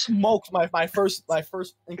time. get smoked my first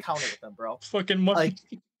encounter with them, bro. Fucking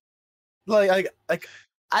monkey. Like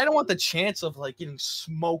I don't want the chance of like getting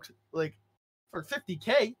smoked like for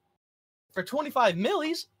 50K for 25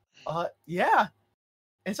 millis. Yeah.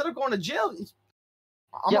 Instead of going to jail,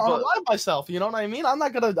 I'm gonna lie to myself. You know what I mean? I'm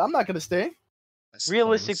not gonna stay.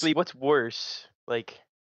 Realistically, what's worse, like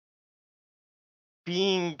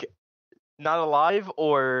being not alive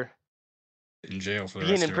or in jail for the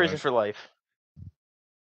being rest in of prison your life? for life?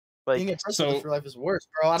 Like, being in prison for life is worse,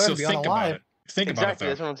 bro. I don't So be think alive. about it. Think about it Exactly, though.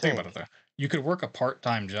 that's what I'm Think saying. about it though. You could work a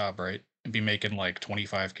part-time job, right, and be making like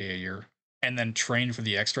 25K a year, and then train for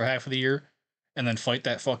the extra half of the year, and then fight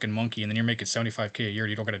that fucking monkey, and then you're making 75K a year.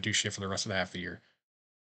 You don't got to do shit for the rest of the half of the year.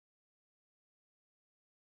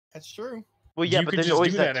 That's true. well, yeah, You but could there's just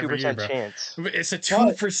always do that that every year, 2% bro. chance. But it's a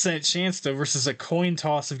 2% chance though versus a coin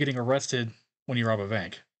toss of getting arrested when you rob a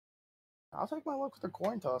bank. I'll take my luck with the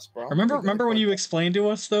coin toss, bro. Remember when you explained to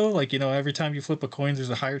us though, like, you know, every time you flip a coin, there's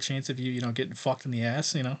a higher chance of you know, getting fucked in the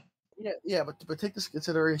ass, you know? Yeah, but take this into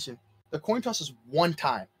consideration. The coin toss is one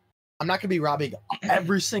time. I'm not gonna be robbing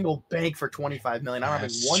every single bank for 25 million. I'm robbing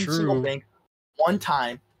That's one single true. bank one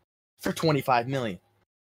time for 25 million.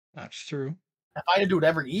 That's true. if I had to do it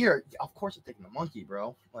every year, of course I'm taking the monkey,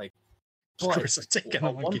 bro. Like, Of but course, I'm taking a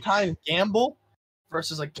a monkey. one-time gamble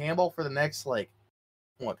versus a gamble for the next like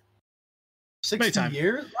what 60 times.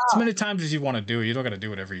 years? As many times as you want to do it. You don't got to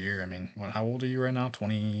do it every year. I mean, how old are you right now?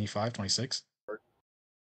 25, 26?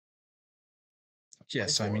 Yeah,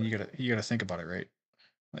 so I mean, 24. you gotta think about it, right?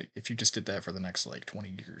 Like, if you just did that for the next like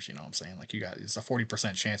 20 years, you know what I'm saying? Like, it's a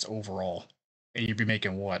 40% chance overall, and you'd be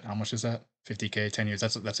making what? How much is that? 50K, 10 years.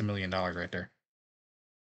 That's $1 million right there.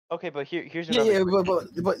 Okay, but here's Yeah, another.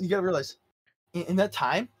 but you gotta realize, in that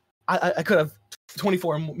time, I could have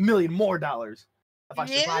 24 million more dollars if I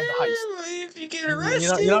survived the heist. If you get You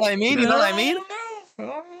arrested, know what I mean? You know what I mean? What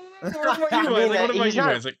about you, I mean, Isaac? What about he's you,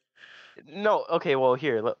 not- Isaac? No, okay, well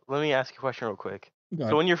here, let me ask you a question real quick.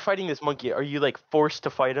 So when you're fighting this monkey, are you like forced to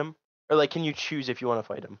fight him, or like can you choose if you want to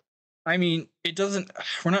fight him? I mean, it doesn't.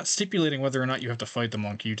 We're not stipulating whether or not you have to fight the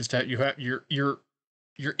monkey. You just have you're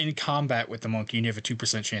in combat with the monkey, and you have a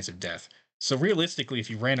 2% chance of death. So realistically, if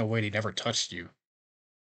you ran away and he never touched you,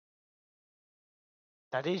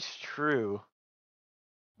 That is true.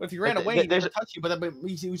 But if you ran But away, he there's- never touch you, but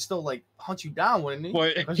he would still like hunt you down, wouldn't he?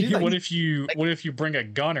 what, 'Cause he's like- what if you bring a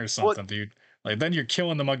gun or something, dude? Like, then you're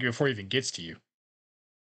killing the monkey before he even gets to you.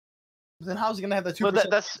 Then how's he gonna have that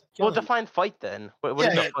 2%? Well, define fight then. What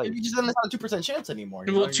is Yeah, a fight? you just then it's not a 2% chance anymore.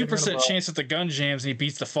 you Well, know? You're 2% gonna- chance that the gun jams and he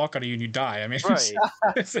beats the fuck out of you and you die. I mean, Right.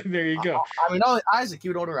 so there you go. I mean, Isaac,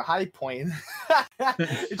 you would order a high point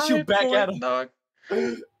and shoot back at him. Dog.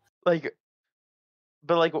 Like,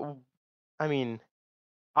 but like, I mean,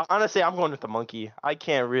 honestly, I'm going with the monkey. I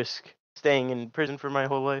can't risk staying in prison for my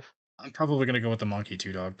whole life. I'm probably gonna go with the monkey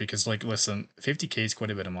too, dog. Because, like, listen, 50K is quite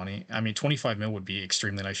a bit of money. I mean, 25 mil would be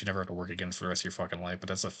extremely nice. You never have to work again for the rest of your fucking life, but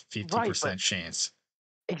that's a 50% chance.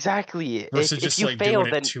 Exactly. Versus If just you like fail,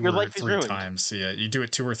 doing then it 2 your or life is 3 ruined. times. Yeah, you do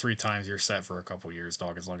it 2 or 3 times, you're set for a couple years,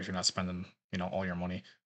 dog. As long as you're not spending, all your money.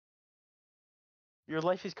 Your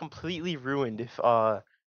life is completely ruined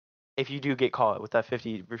if you do get caught with that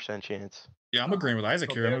 50% chance. Yeah, I'm agreeing with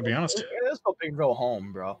Isaac here. I'm gonna be honest. Let's go big or go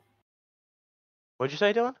home, bro. What'd you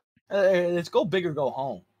say, Dylan? Let's go big or go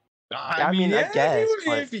home. I mean, I guess,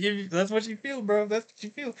 but- if that's what you feel, bro. That's what you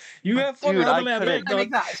feel. You have fun Dude, around I that couldn't-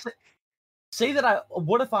 bag, I dog. mean, say that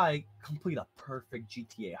what if I complete a perfect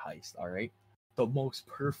GTA heist? All right, the most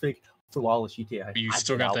perfect flawless GTA heist. You I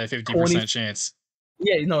still get got out that 50% 20 chance.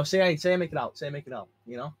 Yeah, no. Say I make it out. Say I make it out.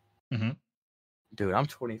 You know. Mhm. Dude, I'm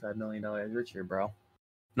 $25 million richer, bro.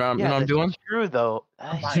 You know what Yeah, I'm that's doing? true though.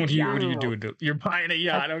 I'm What are you True. doing? Dude? You're buying a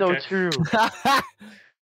yacht. That's Okay. so true.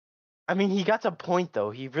 I mean, he got a point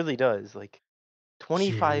though. He really does. Like,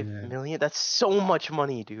 25 Yeah. million. That's so much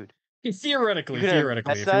money, dude. Theoretically, You're gonna if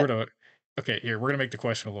invest you were to, okay, here we're gonna make the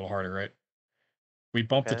question a little harder, right? We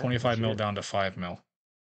bumped the Okay, 25 mil sure. down to 5 mil.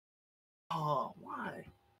 Oh, why?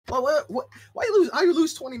 Well, why you lose? How you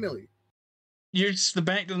lose 20 million? The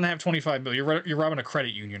bank doesn't have 25 mil. You're robbing a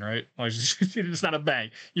credit union, right? Like, it's not a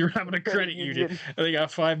bank. You're robbing a credit union. And they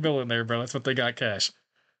got 5 mil in there, bro. That's what they got cash.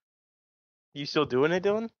 You still doing it,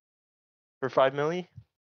 Dylan? For 5 million?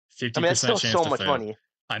 50% I mean, that's still chance so to much fail. money.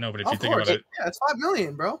 I know, but if you Of think course, about it, yeah, it's 5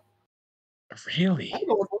 million, bro. really? I'm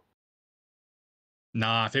going for-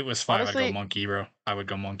 Nah, if it was 5, I'd Honestly- go monkey, bro. I would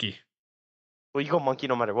go monkey. Well, you go monkey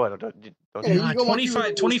no matter what. Don't Yeah, you? you go monkey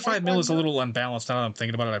with 25 mil is a 25 little unbalanced. Now that I'm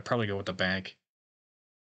thinking about it, I'd probably go with the bank.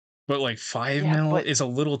 But like 5 Yeah, mil but- is a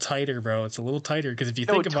little tighter, bro. It's a little tighter because if you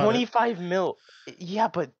No, think about it, 25 mil. Yeah,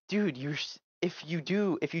 but dude, if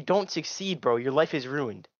you don't succeed, bro, your life is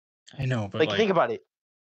ruined. I know, but Like, think about it.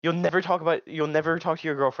 You'll never talk to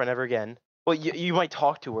your girlfriend ever again. Well, you might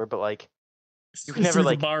talk to her, but like, you can never, through the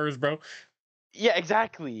like- bars, bro. yeah,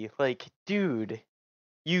 exactly. Like, dude,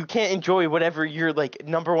 you can't enjoy whatever your like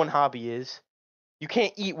number one hobby is. You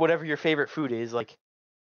can't eat whatever your favorite food is. Like,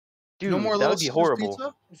 dude, no more that Little would be Caesars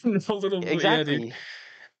horrible. pizza? A little, yeah, Exactly. dude.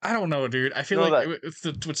 I don't know, dude. I feel No, like with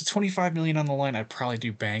the 25 million on the line, I'd probably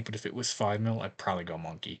do bank. But if it was 5 mil, I'd probably go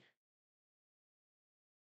monkey.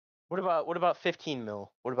 What about 15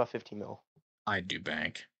 mil? What about 15 mil? I'd do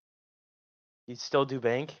bank. You'd still do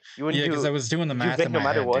bank? You wouldn't Yeah, because I do. was doing the you math bank in no my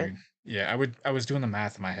matter head, what? dude. Yeah, I was doing the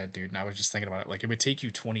math in my head, dude, and I was just thinking about it. Like, it would take you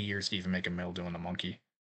 20 years to even make a mil doing the monkey.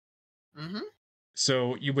 Mm-hmm.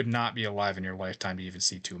 So you would not be alive in your lifetime to even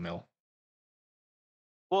see 2 mil.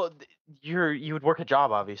 Well, you would work a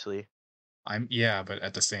job, obviously. Yeah, but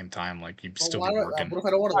at the same time, like, you'd still What be working. if I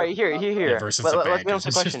don't want to? All right, here. Yeah, versus the Let's bank. balance the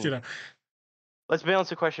It's just, question. you know, Let's balance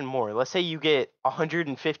the question more. Let's say you get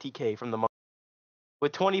 150K from the monkey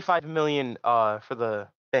with 25 million for the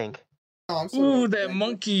bank. No, I'm still ooh, going that bank.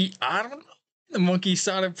 monkey. I don't know. The monkey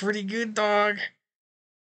sounded pretty good, dog.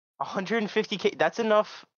 150K. That's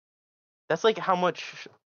enough. That's like how much?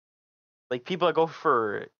 Like people that go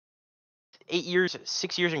for 8 years,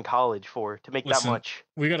 6 years in college to make that Listen, much.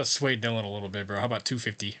 we gotta sway Dylan a little bit, bro. How about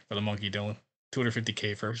 250 for the monkey, Dylan?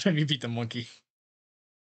 250K for every time you beat the monkey.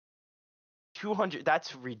 200.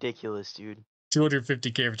 That's ridiculous, dude.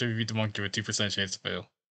 250K every time you beat the monkey with 2% chance to fail.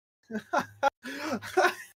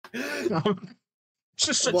 It's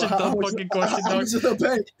just such a dumb fucking question, How dog. much is the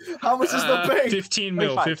bank? How much is the bank? 15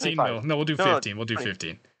 mil, 25, 15 mil. 25. No, we'll do No, 15. We'll do 20.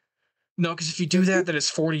 15. No, because if you do that, then it's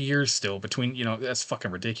 40 years still between, you know, that's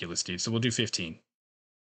fucking ridiculous, dude. So we'll do 15.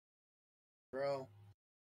 Bro.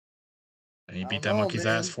 And you I beat don't that know, monkey's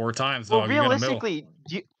man. ass 4 times, Well, dog. You got a mil. realistically,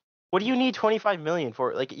 what do you need 25 million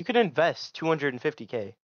for? Like, you could invest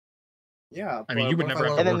 250K Yeah. I mean, you would never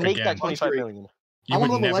have and to then work make again. that 25 Luxury. million. You I would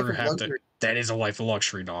wanna live a life never of have to. luxury. That is a life of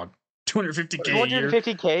luxury, dog. 250K a year.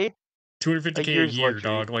 250K. 250K a year's year, luxury.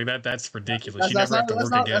 dog. Like that's ridiculous. You That's never have to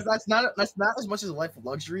work again. that's not as much as a life of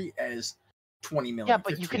luxury as 20 million. Yeah,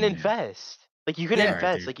 but you 15 can million. invest. Like, you can Yeah.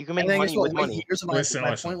 invest. Dude. Like, you can make And then money guess what? with Wait money. years of Listen.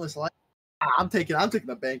 my pointless life. I'm taking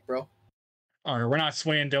the bank, bro. All right, we're not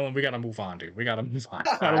swaying, Dylan. We gotta move on, dude. We gotta move on.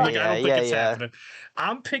 I Yeah, don't think it's yeah. happening.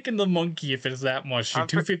 I'm picking the monkey if it's that much. I'm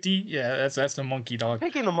 250. Yeah, that's the monkey, dog.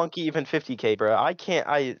 Picking the monkey even 50K, bro. I can't.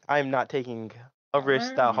 I'm not taking a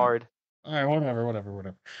risk that hard. All right,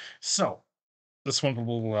 whatever. So this one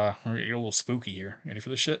will get a little spooky here. Ready for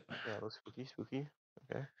this shit? Yeah, a little spooky.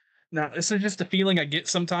 Okay. Now, this is just a feeling I get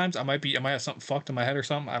sometimes. I might have something fucked in my head or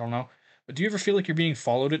something. I don't know. But do you ever feel like you're being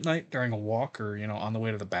followed at night during a walk or, you know, on the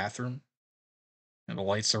way to the bathroom? And the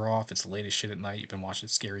lights are off. It's the latest shit at night. You've been watching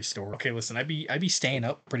scary stories. Okay, listen, I'd be staying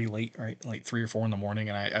up pretty late, right? Like 3 or 4 in the morning,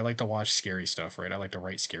 and I like to watch scary stuff, right? I like to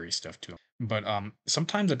write scary stuff too. But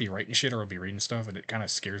sometimes I'd be writing shit or I'd be reading stuff, and it kind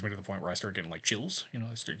of scares me to the point where I start getting like chills. You know,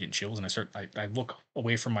 I start getting chills, and I look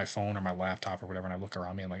away from my phone or my laptop or whatever, and I look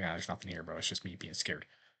around me. I'm like, there's nothing here, bro. It's just me being scared.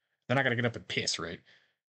 Then I gotta get up and piss, right?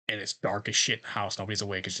 And it's dark as shit in the house. Nobody's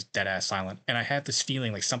awake. It's just dead ass silent. And I have this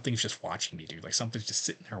feeling like something's just watching me, dude. Like something's just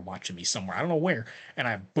sitting there watching me somewhere. I don't know where. And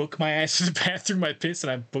I book my ass to the bathroom, I piss,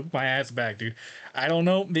 and I book my ass back, dude. I don't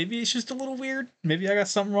know. Maybe it's just a little weird. Maybe I got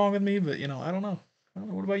something wrong with me, but you know, I don't know.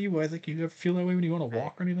 What about you? I think you ever feel that way when you want to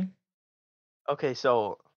walk or anything? Okay,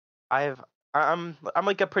 so I'm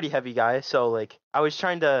like a pretty heavy guy, so like I was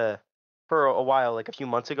trying to for a while, like a few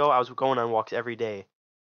months ago, I was going on walks every day.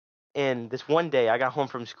 And this one day I got home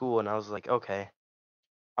from school and I was like, okay,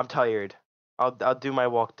 I'm tired. I'll do my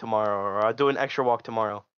walk tomorrow, or I'll do an extra walk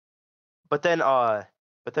tomorrow. But then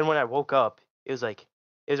when I woke up, it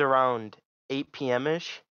was around 8 p.m.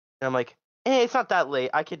 ish, and I'm like, it's not that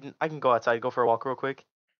late. I can go outside, go for a walk real quick.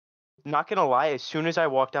 Not gonna lie, as soon as I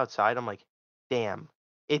walked outside, I'm like, damn,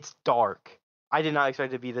 it's dark. I did not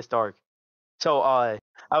expect it to be this dark. So I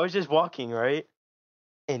was just walking, right?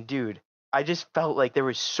 And dude, I just felt like there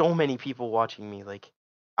was so many people watching me. Like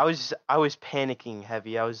I was panicking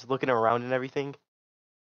heavy. I was looking around and everything.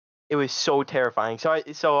 It was so terrifying. So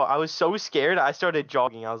I was so scared. I started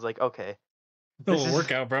jogging. I was like, okay, A little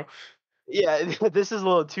workout, bro. yeah, this is a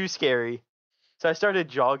little too scary. So I started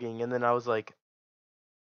jogging, and then I was like,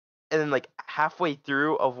 and then like halfway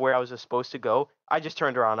through of where I was supposed to go, I just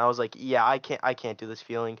turned around. I was like, yeah, I can't do this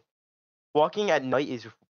feeling. Walking at night is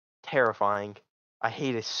terrifying. I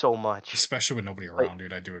hate it so much. Especially with nobody around,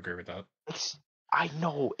 dude. I do agree with that. I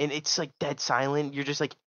know, and it's like dead silent. You're just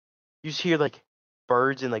like, you just hear like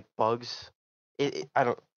birds and like bugs.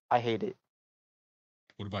 I hate it.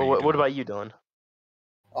 What about But you? what Dylan? about you, Dylan?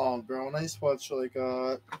 Bro, when I used to watch like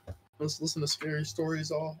listen to scary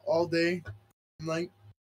stories all day, night.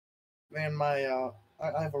 Man, I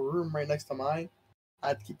have a room right next to mine. I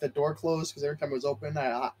had to keep the door closed because every time it was open,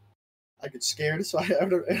 I get scared. So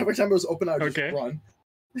every time it was open, I would Okay. just run.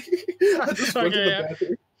 I just run to Okay, the yeah.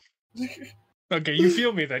 bathroom. Okay, you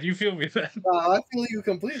feel me then. I feel you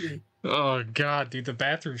completely. Oh god, dude, the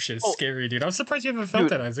bathroom shit is Oh. scary, dude. I'm surprised you haven't felt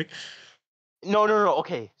Dude. that, Isaac. No.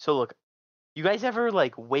 Okay, so look, you guys ever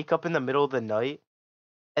like wake up in the middle of the night,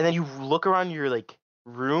 and then you look around your like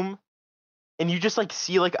room, and you just like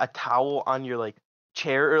see like a towel on your like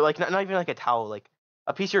chair, or like not even like a towel, like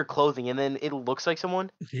a piece of your clothing, and then it looks like someone?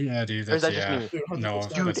 Yeah, dude, Or is that's that just yeah. me? Dude, No,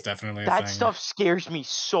 100%. that's definitely a That thing. stuff scares me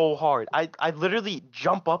so hard. I literally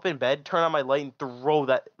jump up in bed, turn on my light, and throw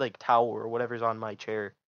that like towel or whatever's on my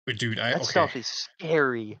chair. But dude, That stuff is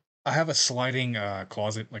scary. I have a sliding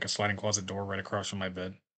closet, like a sliding closet door right across from my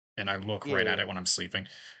bed, and I look right at Yeah. it when I'm sleeping.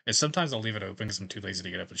 And sometimes I'll leave it open because I'm too lazy to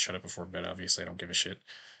get up and shut it before bed. Obviously, I don't give a shit.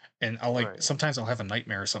 And I'll like Right. sometimes I'll have a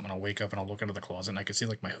nightmare or something. I'll wake up and I'll look into the closet and I can see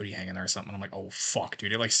like my hoodie hanging there or something. I'm like, oh fuck,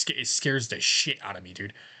 dude! It like it scares the shit out of me,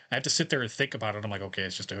 dude. I have to sit there and think about it. I'm like, okay,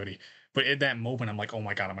 it's just a hoodie. But in that moment, I'm like, oh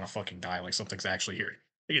my god, I'm gonna fucking die. Like something's actually here.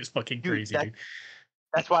 It's fucking Dude, crazy, that- dude.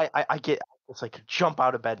 That's why I get just like jump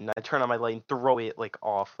out of bed and I turn on my light and throw it like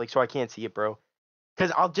off, like so I can't see it, bro.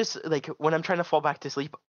 Because I'll just like when I'm trying to fall back to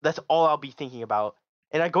sleep, that's all I'll be thinking about.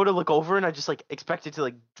 And I go to look over and I just like expect it to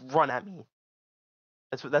like run at me.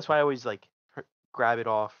 That's why I always like grab it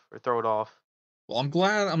off or throw it off. Well, I'm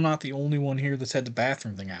glad I'm not the only one here that's had the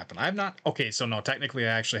bathroom thing happen. I'm not okay. So no, technically,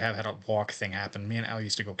 I actually have had a walk thing happen. Me and Al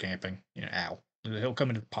used to go camping. You know, Al. He'll come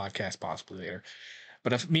into the podcast possibly later.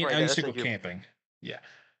 But if me and Right, Al used to that's go like your camping, yeah.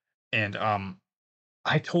 And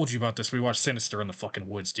I told you about this. We watched Sinister in the fucking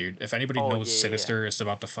woods, dude. If anybody oh knows yeah, yeah, yeah. Sinister, it's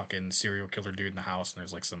about the fucking serial killer dude in the house, and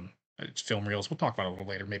there's like some it's film reels. We'll talk about it a little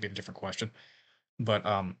later, maybe a different question. But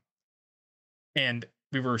and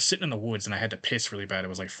we were sitting in the woods, and I had to piss really bad. It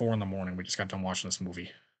was like 4 a.m. We just got done watching this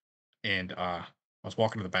movie, and I was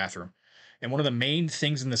walking to the bathroom. And one of the main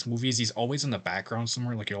things in this movie is he's always in the background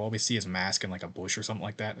somewhere. Like you'll always see his mask in like a bush or something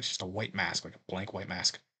like that. It's just a white mask, like a blank white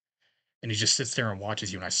mask. And he just sits there and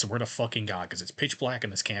watches you. And I swear to fucking God, because it's pitch black in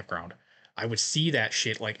this campground, I would see that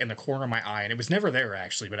shit like in the corner of my eye. And it was never there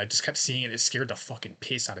actually, but I just kept seeing it. It scared the fucking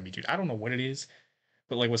piss out of me, dude. I don't know what it is,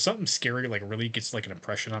 but like when something scary like really gets like an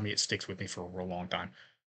impression on me, it sticks with me for a real long time.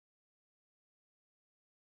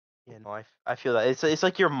 Yeah, no, I feel that it's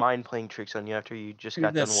like your mind playing tricks on you after you just Dude,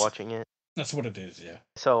 got done watching it. That's what it is, yeah.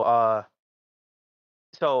 So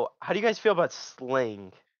so how do you guys feel about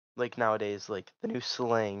slang like nowadays, like the new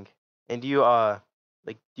slang? And do you like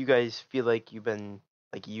do you guys feel like you've been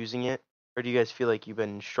like using it, or do you guys feel like you've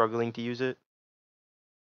been struggling to use it?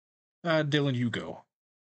 Dylan, you go.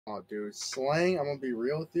 Oh, dude, slang. I'm gonna be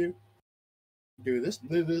real with you, dude.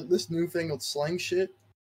 This newfangled slang shit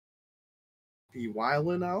be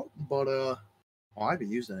wilding out, but oh, I be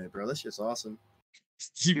using it, bro. That shit's awesome,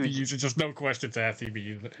 You be Dude. using just no questions asked. You be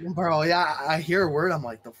using it. bro. Yeah, I hear a word. I'm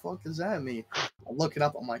like, the fuck does that mean? I look it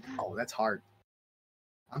up. I'm like, oh, that's hard.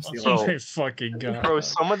 I'm stealing. Oh Bro. my fucking God. Bro,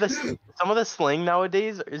 some of the slang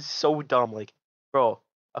nowadays is so dumb. Like, bro,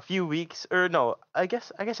 a few weeks or no, I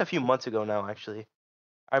guess a few months ago now actually.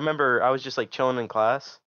 I remember I was just like chilling in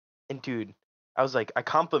class, and dude, I was like I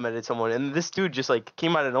complimented someone, and this dude just like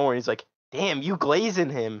came out of nowhere. And he's like, "Damn, you glazing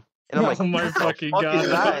him," and I'm like, Oh my "What the fucking fuck God. is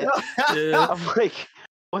that?" Yeah. I'm like,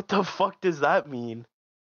 "What the fuck does that mean?"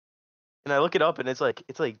 And I look it up, and it's like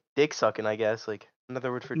dick sucking, I guess, like another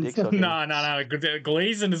word for dick sucking. No.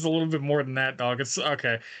 Glazing is a little bit more than that, dog. It's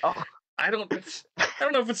okay. Oh. I don't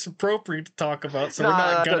know if it's appropriate to talk about, so we're Nah,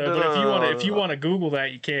 not gonna. no, But if you no, want to, no, if no, you no. want to Google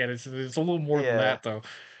that, you can. It's a little more than Yeah. that, though.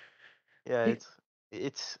 Yeah,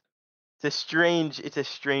 it's a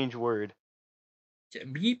strange word. Yeah,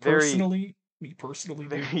 me Very personally,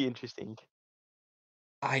 dude, very interesting.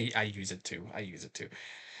 I use it too.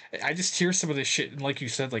 I just hear some of this shit, and like you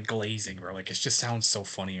said, like glazing, bro. Like it just sounds so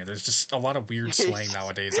funny. And there's just a lot of weird slang It's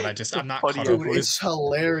nowadays that I'm not funny caught as up Dude, with. it's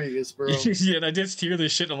hilarious, bro. Yeah, and I just hear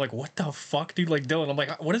this shit. And I'm like, what the fuck, dude? Like Dylan, I'm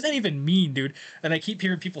like, what does that even mean, dude? And I keep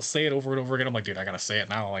hearing people say it over and over again. I'm like, dude, I gotta say it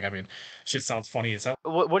now. Like, I mean, shit sounds funny as hell.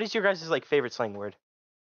 What is your guys' like favorite slang word?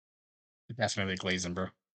 Definitely glazing, bro.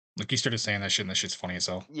 Like you started saying that shit, and that shit's funny as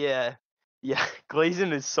hell. Yeah. Yeah,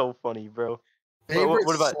 glazing is so funny, bro. Favorite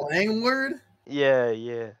what about slang word? yeah.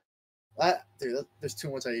 There's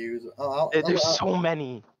too much I use. There's so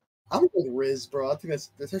many. I'm with Riz, bro. I think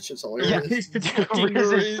that shit's hilarious. Fucking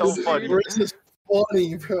Riz is so Riz, funny. dude. Riz is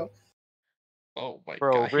funny, bro. Oh my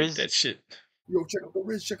Bro, God, I hate Riz- that shit. Yo, check out the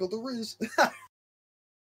Riz. Check out the Riz.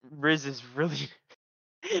 Riz is really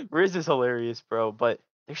Riz is hilarious, bro, but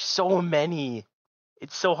there's so many.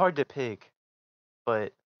 It's so hard to pick.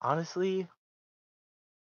 But honestly,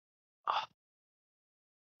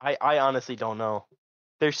 I honestly don't know.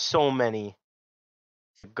 There's so many.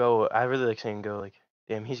 Go. I really like saying go. Like,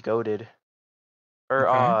 damn, he's goated. Or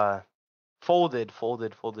Okay. folded is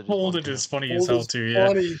one Folded too. is funny as hell Folded's too. Yeah.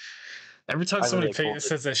 funny. Every time I really somebody like folded.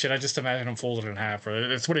 says that shit, I just imagine them folded in half. Bro.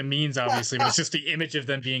 That's what it means, obviously, but it's just the image of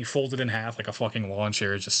them being folded in half like a fucking lawn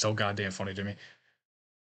chair is just so goddamn funny to me.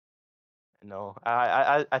 No,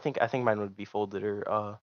 I think mine would be folded or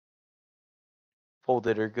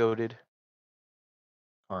goated.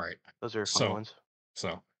 All right. Those are fun So- ones.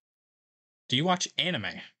 So, do you watch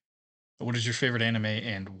anime? What is your favorite anime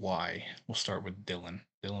and why? We'll start with Dylan.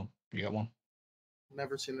 Dylan, you got one?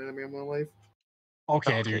 Never seen an anime in my life.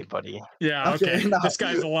 Okay, dude. buddy. Yeah, okay. Okay, no. This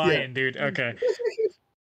guy's lying, dude. Okay.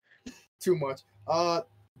 Too much.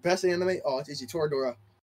 Best anime? Oh, it's easy. Toradora.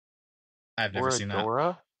 I've never seen that.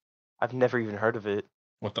 Toradora? I've never even heard of it.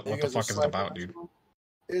 What the You fuck guys are is it psycho about, high dude? school?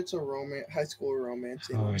 It's a high school romance.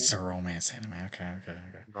 Oh, anime. it's a romance anime. Okay.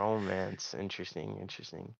 Romance. Interesting.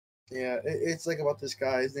 Yeah, it's like about this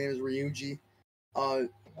guy. His name is Ryuji. A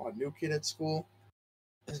new kid at school.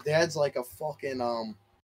 His dad's like a fucking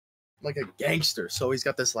like a gangster. So he's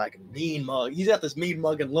got this like mean mug. He's got this mean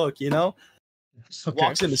mugging look, you know. Okay.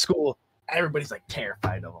 Walks into school, everybody's like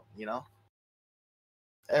terrified of him, you know.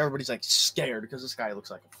 Everybody's like scared because this guy looks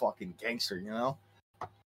like a fucking gangster, you know.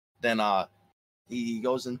 Then he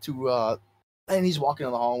goes into and he's walking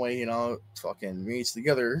in the hallway, you know, fucking meets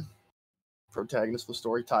together protagonist of the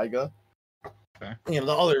story, Taiga. Okay. You know,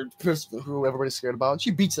 the other person who everybody's scared about.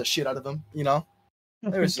 She beats the shit out of him, you know.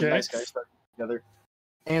 There was some Okay. nice guys starting together.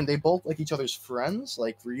 And they both like each other's friends.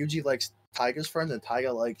 Like Ryuji likes Taiga's friends and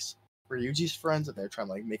Taiga likes Ryuji's friends, and they're trying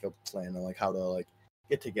to like make a plan on like how to like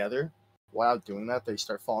get together. While doing that, they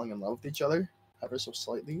start falling in love with each other ever so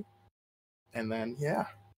slightly. And then yeah,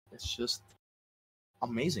 it's just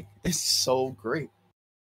amazing. It's so great.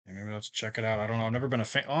 Maybe let's check it out. I don't know. I've never been a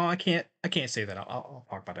fan. Oh, I can't say that. I'll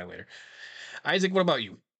talk about that later. Isaac, what about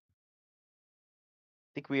you? I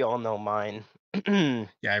think we all know mine. Yeah,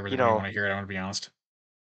 I really You don't know- want to hear it. I want to be honest.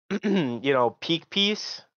 You know, Peak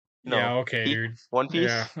Piece. No, Yeah, okay, Peak- dude. One Piece.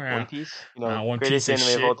 Yeah. One Piece. You know, One greatest piece of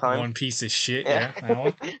anime shit. of all time. One piece of shit. Yeah, that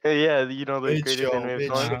one. Yeah, you know the Mid greatest show, anime of mid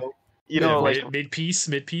all time. show. You know, Yeah, like mid piece.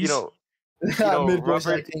 you know, Mid voice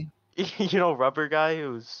Robert- acting. you know, Rubber Guy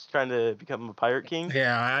who's trying to become a pirate king.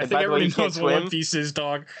 Yeah, I And think by the way, everybody he can't knows what One swim. Piece is,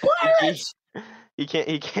 dog. He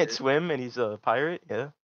can't swim, and he's a pirate. Yeah,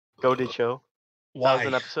 go to show. Why?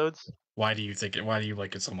 1,000 episodes. Why do you think it? Why do you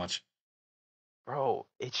like it so much? Bro,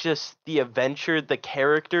 it's just the adventure, the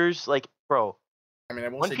characters. Like, bro, I mean, I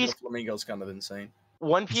won't One say Piece- Flamingo's kind of insane.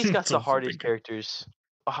 One Piece got the So hardest freaking- characters,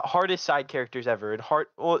 hardest side characters ever, and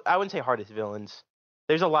well, I wouldn't say hardest villains.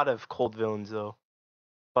 There's a lot of cold villains though,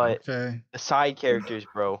 but Okay. the side characters,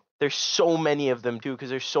 bro, there's so many of them too, because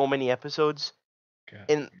there's so many episodes, God.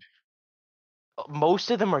 and most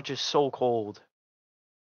of them are just so cold.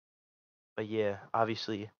 But yeah,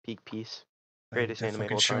 obviously, Peak Piece. Greatest That anime of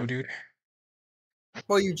fucking all show, time. dude. What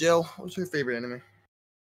about you, Jill? What's your favorite anime?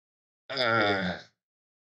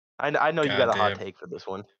 I know you got a hot Goddamn. take for this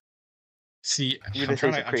one. See, You're I'm gonna say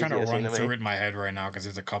trying some to I'm trying to crazy-ass run anime. through it in my head right now because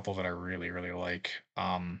there's a couple that I really really like.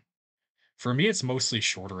 For me, it's mostly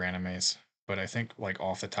shorter animes, but I think like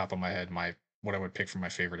off the top of my head, what I would pick for my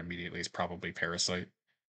favorite immediately is probably Parasite.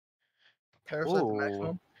 Parasite the Ooh.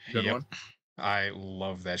 Maximum. Good Yep. one. I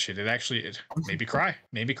love that shit. It made me cry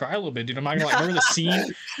a little bit, dude. I'm not gonna lie. Remember the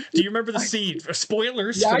scene? Do you remember the scene?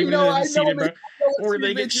 Spoilers. Yeah, for I anybody know, that hasn't I seen know, it, bro. man. Where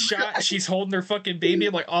they get shot. She's holding their fucking baby.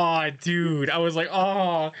 I'm like, oh, dude. I was like,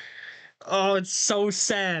 oh, it's so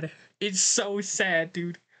sad. It's so sad,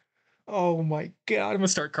 dude. Oh my god, I'm gonna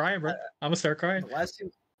start crying, bro. I'm gonna start crying. The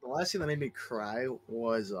last scene that made me cry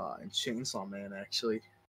was in Chainsaw Man, actually.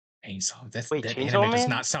 Chainsaw. Wait, That Chainsaw anime does Man?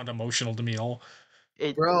 not sound emotional to me at all.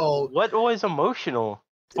 Bro. What was emotional?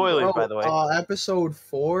 Spoilers, by the way. Episode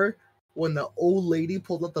 4, when the old lady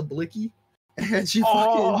pulled up the blicky, and she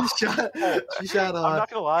Oh. fucking shot I'm not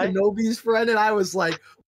gonna lie. Kenobi's friend, and I was like,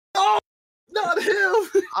 "Oh, not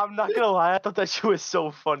him!" I'm not gonna lie. I thought that shit was so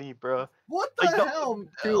funny, bro. What the Like, the- hell?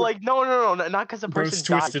 Dude, Like, no, not because the Bro's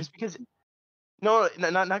person died, twisted. just because. No,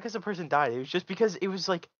 not because the person died. It was just because it was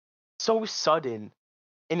like so sudden,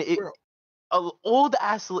 and it. Bro. Old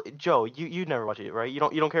ass Joe, you never watch it, right? You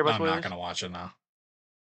don't care about I'm spoilers, not gonna watch it now.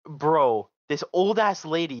 bro. This old ass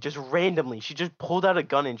lady just randomly, she just pulled out a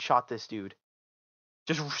gun and shot this dude.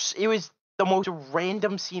 It was the most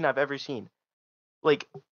random scene I've ever seen. Like,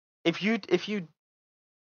 if you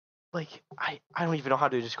like, I don't even know how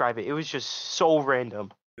to describe it. It was just so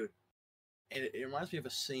random. it reminds me of a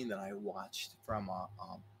scene that I watched from oh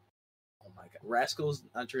my god, Rascals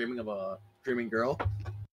Not Dreaming of a Dreaming Girl.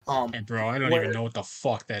 And bro, I don't Where- even know what the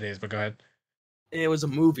fuck that is. But go ahead. It was a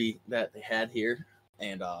movie that they had here,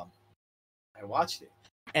 and I watched it.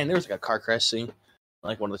 And there was like a car crash scene,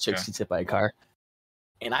 like one of the chicks Yeah. gets hit by a car,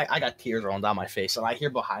 and I got tears rolling down my face, and I hear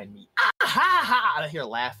behind me, ah ha ha, and I hear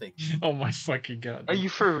laughing, Oh my fucking god. Are you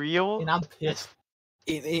for real? and I'm pissed.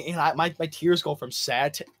 And my tears go from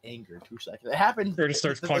sad to anger in 2 seconds. It happened. Curtis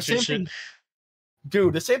starts the punching same shit. thing-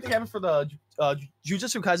 Dude, the same thing happened for the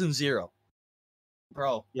Jujutsu Kaisen 0.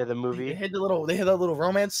 Bro, Yeah, the they movie. hit that little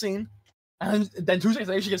romance scene, and then 2 seconds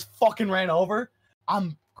later she gets fucking ran over.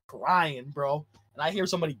 I'm crying, bro, and I hear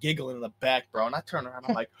somebody giggling in the back, bro, and I turn around,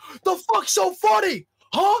 I'm like, "The fuck's so funny,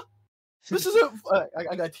 huh?" This is a.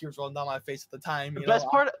 I got tears rolling down my face at the time. The You best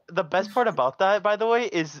know? part about that, by the way,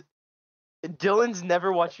 is Dylan's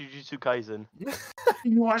never watched Jujutsu Kaisen.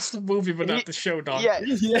 You watched the movie, but He- not the show, dog. Yeah,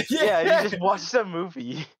 yeah, yeah, you just watched the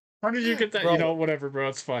movie. How did you get that? Bro. You know, whatever, bro.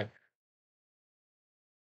 It's fine.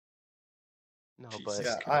 No, Jesus.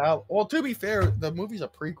 but Yeah, well, to be fair, the movie's a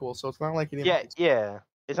prequel, so it's not like it. yeah,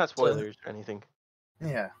 it's not spoilers or anything.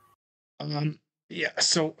 Yeah. Yeah.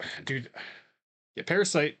 So, dude, Yeah,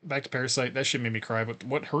 Parasite. Back to Parasite. That shit made me cry. But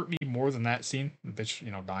what hurt me more than that scene, the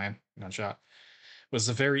bitch, dying, gunshot, was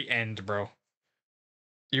the very end, bro.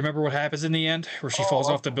 You remember what happens in the end, where she falls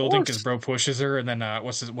Oh, off of the building because course. bro pushes her, and then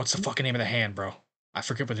what's the fucking name of the hand, bro? I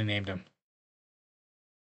forget what they named him.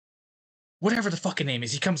 Whatever the fucking name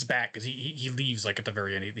is, he comes back because he leaves like at the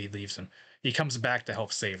very end. He leaves him. He comes back to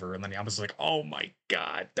help save her, and then I was like, "Oh my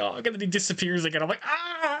god, dog!" And then he disappears again. I'm like,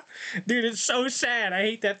 "Ah, dude, it's so sad. I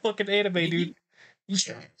hate that fucking anime, dude."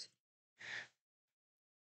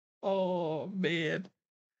 Oh man,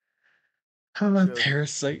 Should.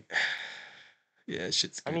 Parasite. Yeah,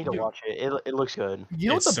 shit's I good, need to dude. watch it. It looks good. You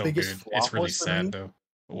know what It's the so biggest good. flop It's really was for sad me though.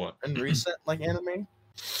 What? in recent like anime?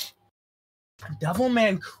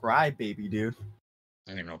 Devilman Crybaby, dude.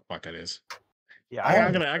 I don't even know what the fuck that is. Yeah, I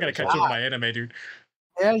Oh, gotta catch up with my anime, dude.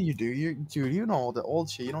 Yeah, you do. You know all the old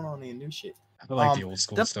shit. You don't know any new shit. I like the old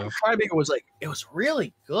school Devilman stuff. Crybaby was like it was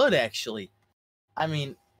really good actually. I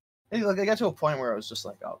mean, like I got to a point where I was just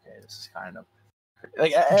like, okay, this is kind of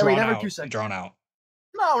like every 2 seconds. Drawn out.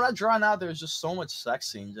 No, not drawn out. There's just so much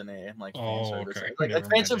sex scenes in it and like fan Oh, service. okay. Like Never fan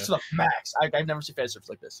mind, service yeah. to the max. I've never seen fan service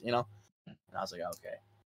like this, you know? And I was like, okay.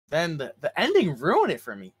 Then the ending ruined it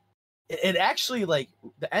for me. It actually like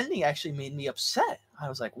the ending actually made me upset. I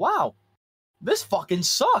was like, wow, this fucking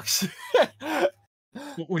sucks.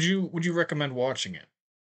 Would you recommend watching it?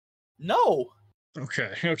 No.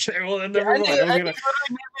 Okay. Well, then The never mind. ending literally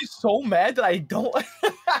made me so mad that I don't.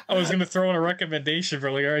 I was gonna throw in a recommendation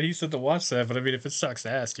for like, all right, he said to watch that, but I mean, if it sucks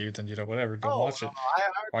ass, dude, then whatever, don't watch it.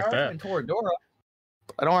 I Like that. recommend Toradora.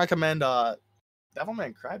 I don't recommend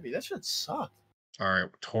Devilman Crybaby. That shit sucked. All right,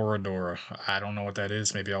 Toradora. I don't know what that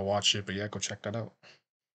is. Maybe I'll watch it, but yeah, go check that out.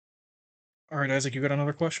 All right, Isaac, you got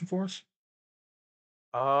another question for us?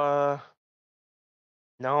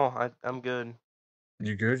 No, I'm good.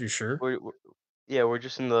 You good? You sure? We're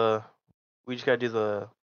just in the. We just gotta do the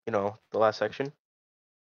the last section. You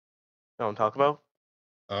know what I'm talking about?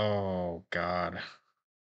 Oh God.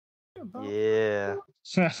 Yeah.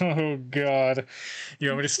 Oh God. You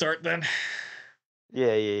want me to start then?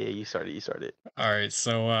 Yeah. You started. All right,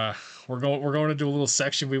 so we're going to do a little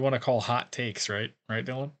section we want to call hot takes, right? Right,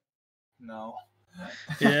 Dylan? No.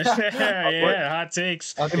 Yeah, yeah, hot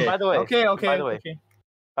takes. And by the way, Okay.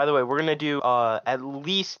 By the way, we're gonna do at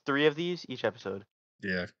least 3 of these each episode.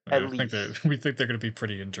 Yeah, At I think least. we think they're going to be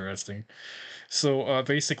pretty interesting. So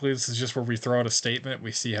basically, this is just where we throw out a statement.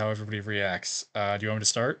 We see how everybody reacts. Do you want me to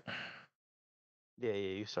start? Yeah.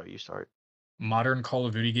 You start. Modern Call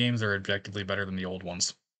of Duty games are objectively better than the old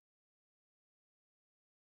ones.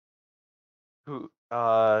 Who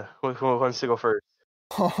wants to go first?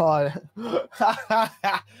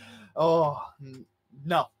 Oh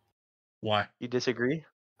no. Why? You disagree?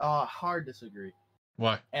 Hard disagree.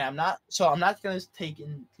 Why? And I'm not gonna take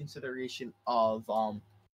in consideration of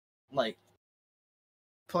like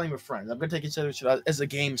playing with friends. I'm gonna take consideration as a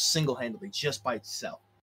game single handedly, just by itself.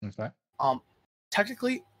 Okay.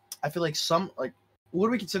 Technically, I feel like some like what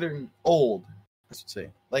are we considering old? I should say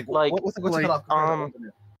what's the cutoff?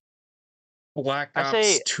 Black I Ops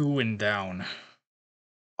say- 2 and down.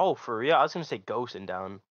 Oh, for real? I was gonna say Ghost and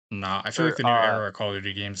Down. Nah, I feel like Or, the new era of Call of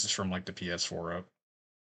Duty games is from like the PS4 up.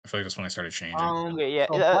 I feel like that's when they started changing. Okay, yeah,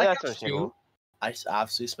 so that's Black Ops understandable. 2, I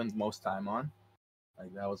obviously spent the most time on.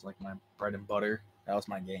 Like that was like my bread and butter. That was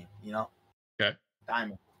my game, you know. Okay.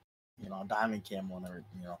 Diamond, Diamond Camo and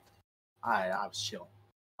everything, I was chilling.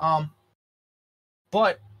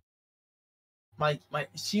 But my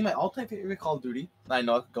all-time favorite Call of Duty, I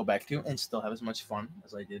know I could go back to and still have as much fun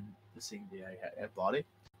as I did the same day I bought it.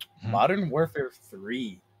 Mhm. Modern Warfare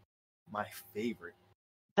 3, my favorite.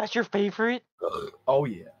 That's your favorite? Oh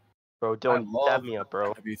yeah, Bro, don't love dab me up,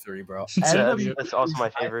 bro. MW3, bro. Yeah, MW3 that's also my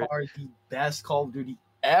is by favorite. far the best Call of Duty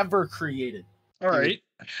ever created. All right.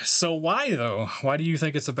 So why though? Why do you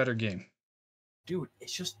think it's a better game? Dude,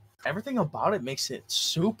 it's just everything about it makes it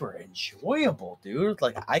super enjoyable, dude.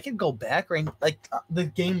 Like I can go back the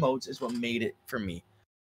game modes is what made it for me.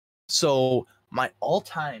 So my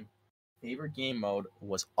all-time favorite game mode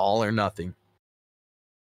was All or Nothing,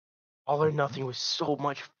 All or Nothing was so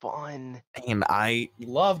much fun. and I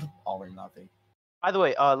loved All or Nothing. By the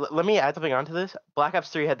way, let me add something onto this. Black Ops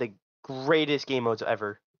 3 had the greatest game modes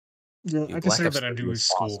ever. Yeah, Dude, I consider Black that a Ops 3 new was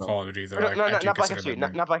school awesome. Call of Duty though. No, I do not Black consider Ops 3, that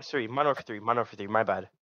not new. Black Ops 3, Modern Warfare 3, my bad.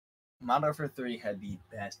 Modern Warfare 3 had the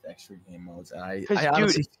best extra game modes, and I 'Cause,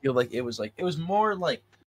 honestly feel like it was more like,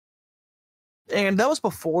 and that was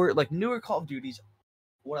before like newer Call of Duties.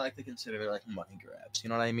 What I like to consider like money grabs. You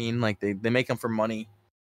know what I mean? Like they make them for money.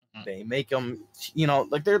 Mhm. They make them,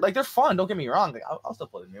 they're fun. Don't get me wrong. Like I'll still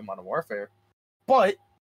play the new Modern Warfare, but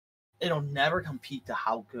it'll never compete to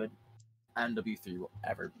how good MW3 will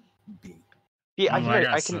ever be. Yeah,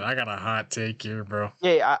 I got a hot take here, bro.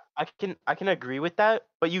 Yeah, I can agree with that,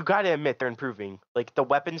 but you gotta admit they're improving. Like the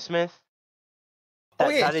weaponsmith.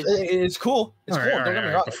 It's cool. It's cool. Don't get me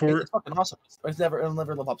wrong. Before... It's fucking awesome. It'll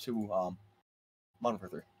never live up to Modern Warfare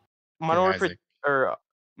 3. Modern Warfare or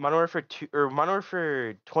Modern Warfare 2 or Modern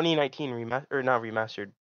Warfare 2019 not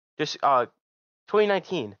remastered. Just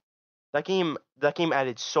 2019. That game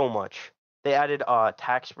added so much. They added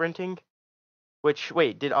tax sprinting, which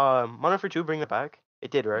did Modern Warfare 2 bring it back? It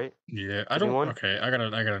did, right? Yeah, I don't. Okay, I got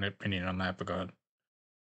an opinion on that, but go ahead.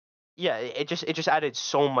 Yeah, it just added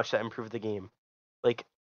so much that improved the game. Like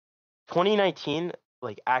 2019,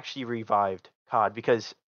 like actually revived COD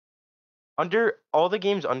because under all the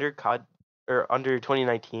games under COD or under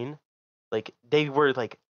 2019, like they were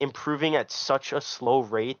like improving at such a slow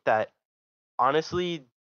rate that honestly,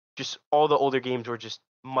 just all the older games were just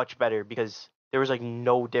much better because there was like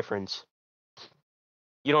no difference.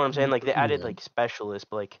 You know what I'm saying? Like they added like specialists,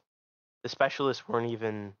 but like the specialists weren't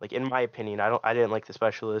even like in my opinion. I didn't like the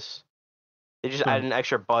specialists. They just added an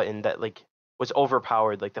extra button that like was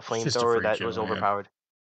overpowered, like the flamethrower that was overpowered.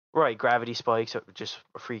 Yeah. Right, gravity spikes, just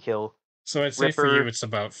a free kill. So I'd say for you it's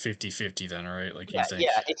about 50-50 then, right? Like you think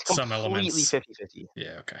it's completely 50-50.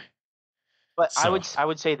 Yeah, okay. But so, I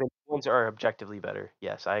would say the ones are objectively better.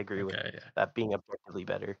 Yes, I agree with that being objectively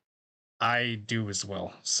better. I do as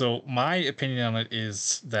well. So my opinion on it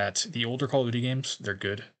is that the older Call of Duty games, they're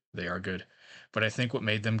good. They are good. But I think what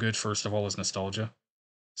made them good, first of all, is nostalgia.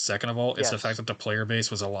 Second of all, it's the fact that the player base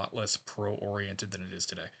was a lot less pro-oriented than it is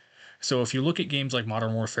today. So if you look at games like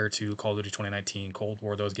Modern Warfare 2, Call of Duty 2019, Cold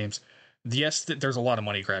War, those games, yes, there's a lot of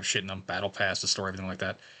money grab shit in them, Battle Pass, the story, everything like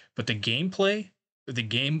that. But the gameplay, the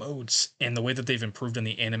game modes, and the way that they've improved in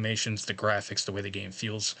the animations, the graphics, the way the game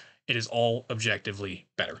feels, it is all objectively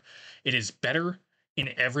better. It is better in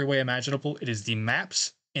every way imaginable. It is the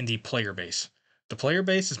maps and the player base. The player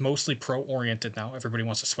base is mostly pro-oriented now. Everybody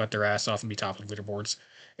wants to sweat their ass off and be top of leaderboards.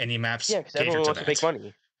 And the maps because everyone wants to make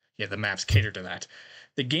money. Yeah, the maps cater to that.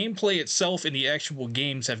 The gameplay itself in the actual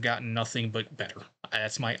games have gotten nothing but better.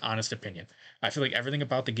 That's my honest opinion. I feel like everything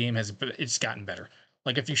about the game it's gotten better.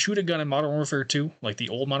 Like if you shoot a gun in Modern Warfare 2, like the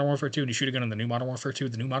old Modern Warfare 2, and you shoot a gun in the new Modern Warfare 2,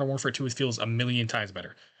 the new Modern Warfare 2 feels a million times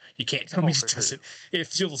better. You can't tell me it doesn't. It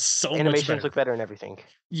feels so much better. Animations look better and everything.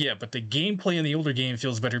 Yeah, but the gameplay in the older game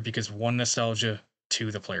feels better because one, nostalgia,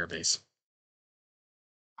 two, the player base.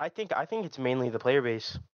 I think it's mainly the player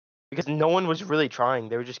base because no one was really trying.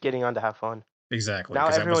 They were just getting on to have fun. Exactly. Now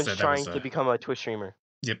everyone's trying to become a Twitch streamer.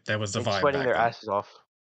 Yep, that was the vibe. Sweating their asses off.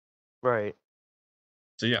 Right.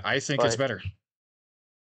 So yeah, I think it's better.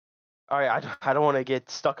 All right, I don't want to get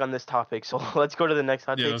stuck on this topic, so let's go to the next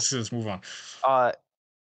topic. Yeah, let's move on.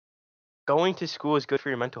 Going to school is good for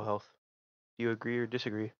your mental health. Do you agree or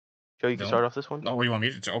disagree? Joe, you can start off this one. Oh, you want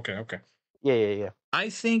me to? Okay. Yeah. I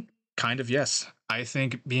think kind of yes. I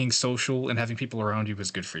think being social and having people around you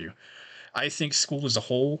is good for you. I think school as a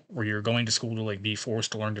whole, where you're going to school to like be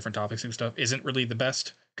forced to learn different topics and stuff, isn't really the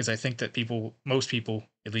best because I think that most people,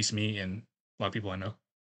 at least me and a lot of people I know,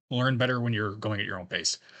 learn better when you're going at your own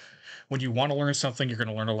pace. When you want to learn something, you're going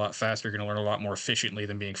to learn a lot faster. You're going to learn a lot more efficiently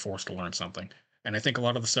than being forced to learn something. And I think a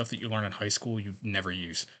lot of the stuff that you learn in high school, you never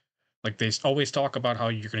use. Like they always talk about how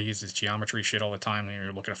you're going to use this geometry shit all the time, and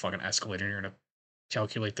you're looking at a fucking escalator, and you're going to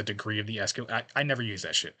calculate the degree of the escalator. I never use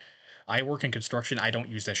that shit. I work in construction. I don't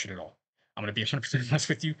use that shit at all. I'm going to be 100% honest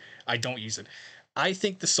with you. I don't use it. I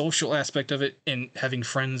think the social aspect of it and having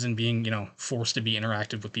friends and being, forced to be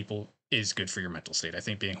interactive with people is good for your mental state. I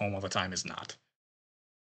think being home all the time is not.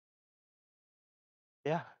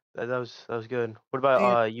 Yeah, that was good. What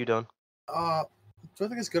about you, Don? Do I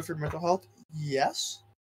think it's good for mental health? Yes.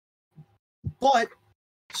 But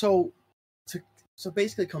so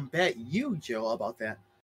basically combat you, Joe, about that.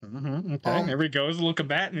 Mm-hmm. Okay, there we go. There's a little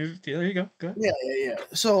combat. There you go. Good. Yeah.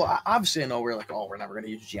 So obviously, I know we're like, we're never going to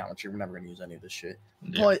use geometry. We're never going to use any of this shit.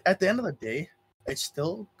 Yeah. But at the end of the day, it's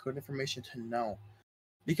still good information to know.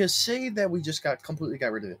 Because say that we just completely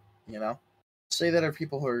got rid of it, Say that are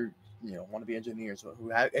people who are, want to be engineers or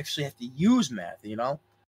who actually have to use math,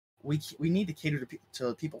 We need to cater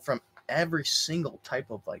to people from every single type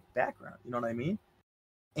of like background. You know what I mean?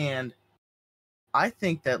 And I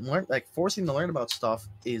think that forcing to learn about stuff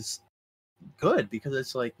is good because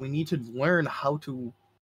it's like we need to learn how to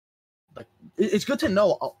it's good to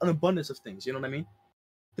know an abundance of things. You know what I mean?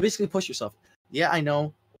 To basically push yourself. Yeah, I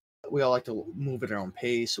know we all like to move at our own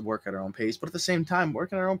pace, work at our own pace, but at the same time,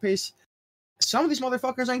 working at our own pace, some of these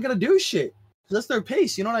motherfuckers ain't gonna do shit. That's their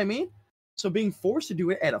pace. You know what I mean? So being forced to do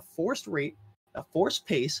it at a forced rate, a forced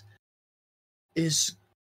pace, is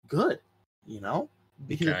good.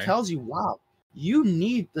 because it Okay. tells you, wow, you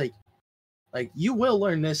need like you will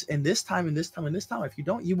learn this in this time and this time and this time. If you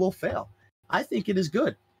don't, you will fail. I think it is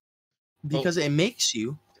good Well, because it makes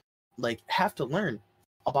you like have to learn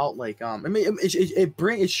about like I mean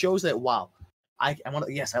it shows that wow, I want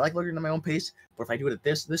to, yes, I like learning at my own pace, but if I do it at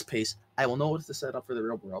this pace, I will know what to set up for the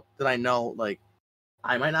real world. That I know like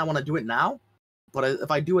I might not want to do it now, but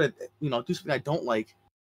if I do it, do something I don't like,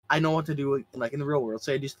 I know what to do like in the real world.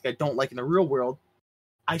 Say I do something I don't like in the real world,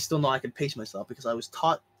 I still know I can pace myself because I was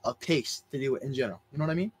taught a pace to do it in general. You know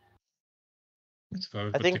what I mean? so, I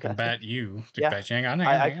but to think combat you, to yeah. combat, hang on, I,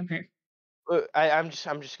 hang on, I hang on, hang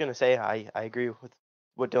I'm just gonna say I agree with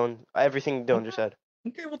what Dylan, everything Dylan on. just said.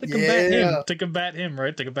 Okay, well, Yeah. to combat him,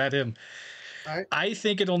 right? To combat him. All right. I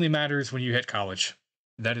think it only matters when you hit college.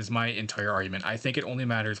 That is my entire argument. I think it only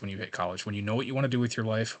matters when you hit college, when you know what you want to do with your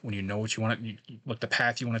life, when you know what you want to, like the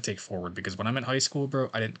path you want to take forward. Because when I'm in high school, bro,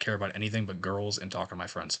 I didn't care about anything but girls and talking to my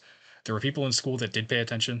friends. There were people in school that did pay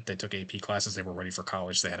attention. They took AP classes. They were ready for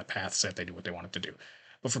college. They had a path set. They knew what they wanted to do.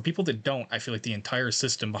 But for people that don't, I feel like the entire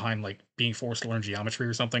system behind like being forced to learn geometry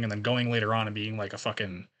or something and then going later on and being like a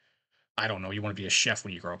fucking, I don't know, you want to be a chef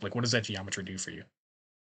when you grow up. Like, what does that geometry do for you?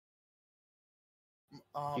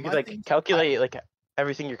 You could My like thing, calculate like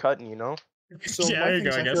everything you're cutting, you know? so Yeah, my there you thing go,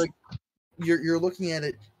 is, I I feel guess. like you're looking at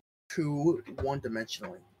it too one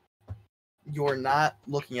dimensionally. You're not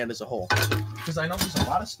looking at it as a whole. Because I know there's a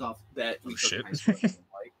lot of stuff that we took in Shit. high school that I didn't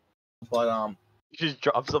like, but You just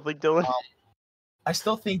drop something, Dylan. I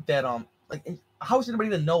still think that like how is anybody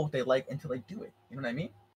to know what they like until they do it? You know what I mean?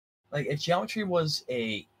 Like if geometry was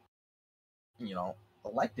a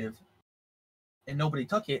elective and nobody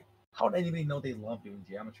took it, how would anybody know they love doing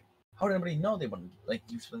geometry? How would anybody know they want to like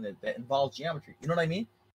do something that involves geometry? You know what I mean?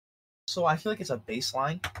 So I feel like it's a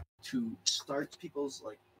baseline to start people's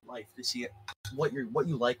like life to see it, what you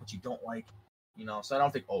like, what you don't like. So I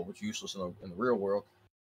don't think it's useless in the real world.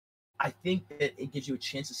 I think that it gives you a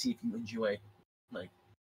chance to see if you enjoy like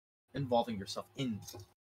involving yourself in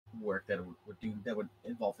work that would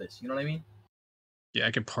involve this. You know what I mean? Yeah,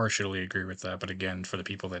 I could partially agree with that, but again, for the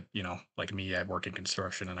people that, like me, I work in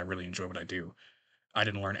construction and I really enjoy what I do. I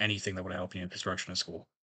didn't learn anything that would help me in construction in school.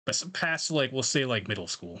 But past, like, we'll say, like middle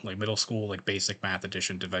school, like basic math,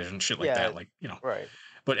 addition, division, shit like Yeah, that, right.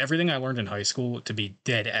 But everything I learned in high school, to be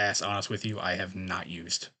dead ass honest with you, I have not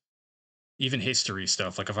used. Even history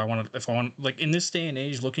stuff, like if I want, like in this day and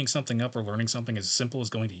age, looking something up or learning something as simple as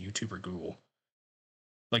going to YouTube or Google,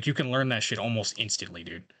 like you can learn that shit almost instantly,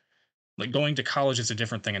 dude. Like going to college is a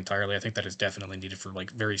different thing entirely. I think that is definitely needed for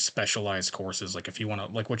like very specialized courses. Like if you want to,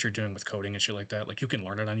 like what you're doing with coding and shit like that, like you can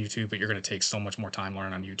learn it on YouTube, but you're going to take so much more time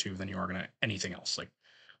learning on YouTube than you are going to anything else. Like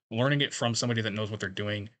learning it from somebody that knows what they're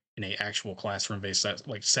doing in a actual classroom based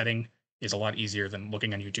setting is a lot easier than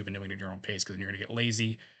looking on YouTube and doing it at your own pace because you're going to get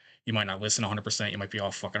lazy. You might not listen 100%. You might be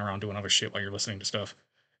off fucking around doing other shit while you're listening to stuff.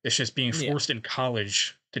 It's just being Yeah. forced in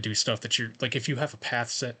college to do stuff that you're like, if you have a path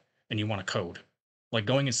set and you want to code, like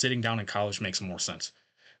going and sitting down in college makes more sense.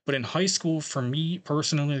 But in high school, for me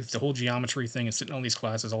personally, the whole geometry thing and sitting on these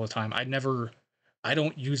classes all the time, I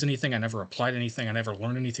don't use anything. I never applied anything. I never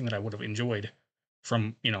learned anything that I would have enjoyed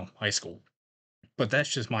from, high school. But that's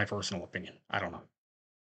just my personal opinion. I don't know.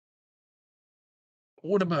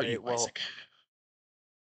 What about Right. you, Isaac?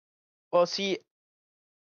 Well, see,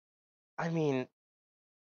 I mean,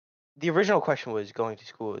 the original question was going to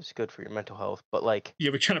school is good for your mental health, but like,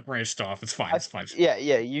 Yeah, we kind of branched off. It's fine. It's fine. yeah,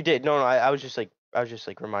 you did. No, I was just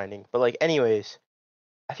like reminding, but like, anyways,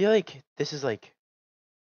 I feel like this is like,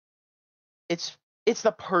 it's it's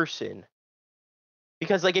the person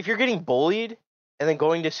because like if you're getting bullied and then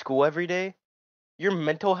going to school every day, your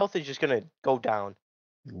mental health is just gonna go down.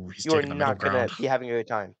 Ooh, he's You are taking the middle not gonna ground. be having a good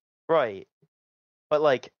time, right? But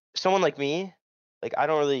like someone like me, like I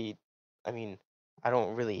mean, I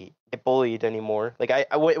don't really get bullied anymore. Like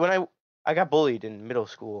when I got bullied in middle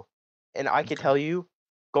school, and I could Okay. tell you,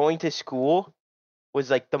 going to school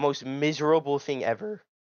was like the most miserable thing ever.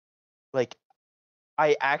 Like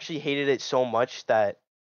I actually hated it so much that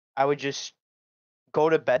I would just go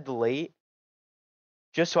to bed late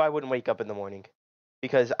just so I wouldn't wake up in the morning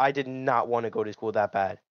because I did not want to go to school that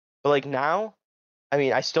bad. But like now, I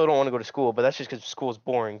mean, I still don't want to go to school, but that's just because school is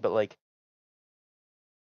boring. But like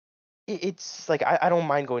it's like I don't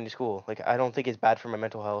mind going to school. Like I don't think it's bad for my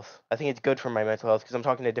mental health. I think it's good for my mental health because I'm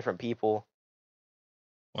talking to different people.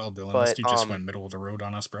 Well, Dylan, this But dude just went middle of the road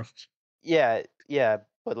on us, bro. yeah.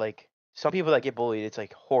 But like some people that get bullied, it's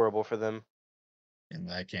like horrible for them.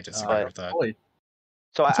 And I can't disagree with that. Boy,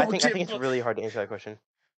 So I So, think Tim, it's really hard to answer that question.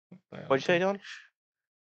 well, What'd you say, Dylan?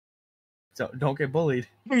 So don't get bullied.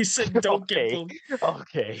 He said, "Don't get Okay. bullied.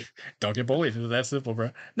 Okay. Don't get bullied." It's that simple,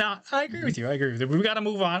 bro. Nah, I agree with you. I agree with you. We gotta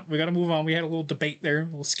move on. We gotta move on. We had a little debate there. A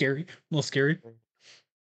little scary. A little scary.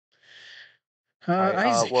 Alright,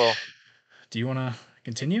 Isaac, well, do you want to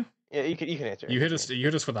continue? yeah, you can answer. You hit us. You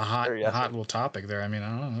hit us with a hot, Or yes, hot sir. little topic there. I mean, I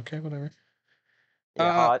don't know. Okay, whatever.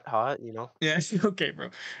 Yeah, hot, you know. Yeah. Okay, bro.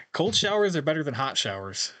 Cold showers are better than hot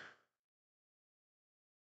showers.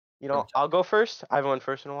 You know, I'll go first. I haven't went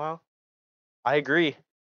first in a while. I agree.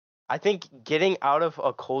 I think getting out of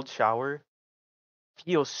a cold shower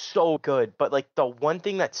feels so good, but like the one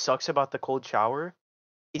thing that sucks about the cold shower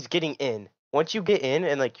is getting in. Once you get in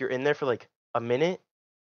and like you're in there for like a minute,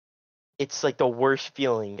 it's like the worst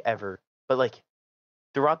feeling ever. But like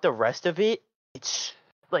throughout the rest of it, it's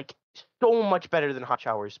like so much better than hot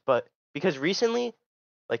showers. But because recently,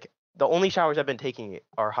 like the only showers I've been taking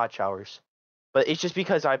are hot showers. But it's just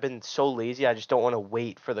because I've been so lazy, I just don't want to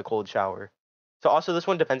wait for the cold shower. So also this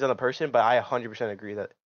one depends on the person, but I 100% agree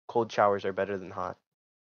that cold showers are better than hot.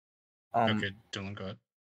 Okay, Dylan, go ahead.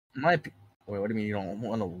 Wait, what do you mean you don't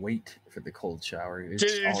want to wait for the cold shower? It's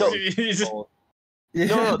So- already cold.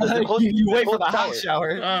 No, the cold- you wait for cold the hot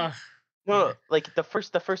shower. shower. No, like the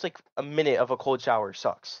first like a minute of a cold shower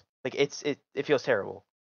sucks. Like it feels terrible.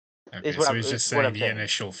 Okay, what so I'm- he's just is what saying I'm the saying.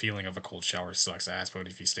 initial feeling of a cold shower sucks ass, but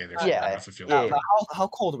if you stay there for Yeah, long enough, it feels yeah. good. Now, how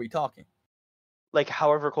cold are we talking? Like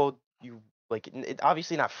however cold you like, it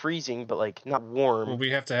obviously not freezing, but like not warm. Well,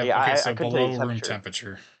 we have to have Yeah, okay, I so couldn't tell you below room temperature.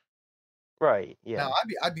 temperature. Right? Yeah. Now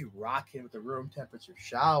I'd be rocking with the room temperature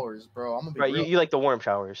showers, bro. I'm gonna be Right. real. You like the warm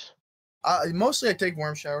showers. Mostly I take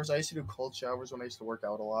warm showers. I used to do cold showers when I used to work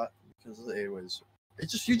out a lot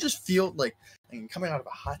because you just feel like coming out of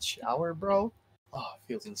a hot shower, bro. Oh, it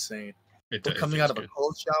feels insane. It But coming feels out of a good.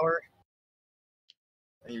 cold shower,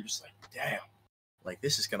 and you're just like, damn, like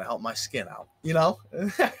this is gonna help my skin out, you know?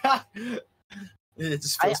 It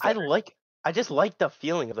just feels I just like the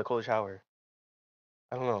feeling of the cold shower.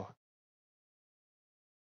 I don't know.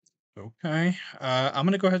 Okay, I'm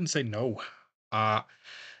gonna go ahead and say no. You like hot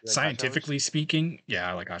Scientifically speaking, yeah,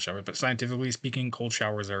 I like hot showers, but scientifically speaking, cold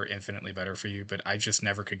showers are infinitely better for you. But I just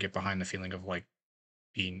never could get behind the feeling of like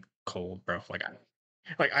being cold, bro.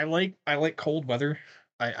 I like cold weather.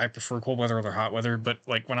 I prefer cold weather over hot weather, but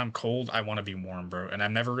like when I'm cold, I want to be warm, bro. And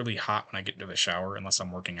I'm never really hot when I get into the shower unless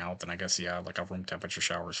I'm working out. Then I guess yeah, like a room temperature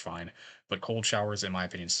shower is fine. But cold showers, in my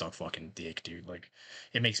opinion, suck fucking dick, dude. Like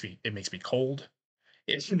it makes me cold.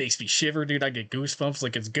 It makes me shiver, dude. I get goosebumps.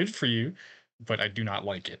 Like it's good for you, but I do not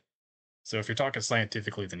like it. So if you're talking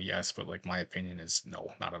scientifically, then yes. But like my opinion is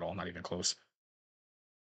no, not at all, not even close.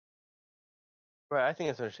 Right. I think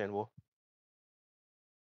that's understandable.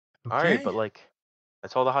 All right, but like,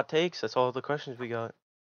 that's all the hot takes. That's all the questions we got.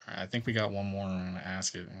 I think we got one more. I'm gonna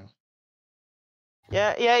ask it. Man.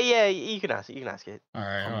 Yeah. You can ask it. You can ask it. All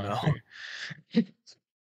right. Oh, all no. right.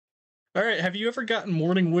 All right. Have you ever gotten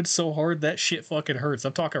morning wood so hard that shit fucking hurts?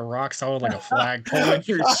 I'm talking rock solid, like a flagpole in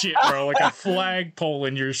your shit, bro. Like a flagpole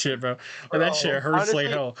in your shit, bro. Like that shit hurts Honestly,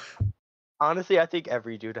 like hell. Honestly, I think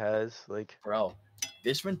every dude has like. bro.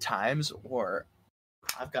 There's been times where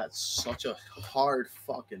I've got such a hard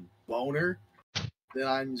fucking boner that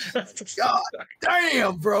I'm just like, God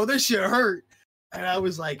damn, bro, this shit hurt. And I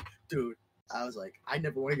was like, dude, I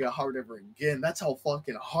never want to get hard ever again. That's how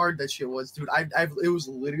fucking hard that shit was, dude. It was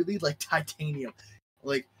literally like titanium,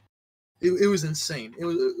 like it was insane. It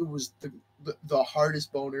was the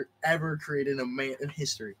hardest boner ever created in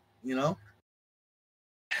history. You know?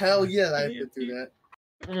 Hell yeah, I've been through that.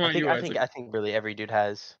 I think really every dude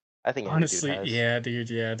has. I think every Honestly, dude has. yeah,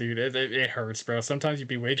 dude. It hurts, bro. Sometimes you'd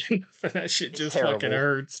be waking up and that shit just terrible. fucking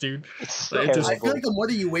hurts, dude. It's It I just- feel like the more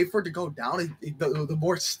that you wait for it to go down, the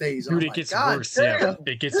more it stays. Dude, I'm it like, gets God worse. damn. Yeah,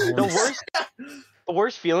 it gets The worse. worst, the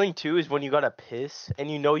worst feeling too is when you gotta piss and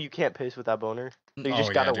you know you can't piss with that boner. So you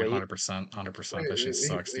just gotta wait. 100%. That shit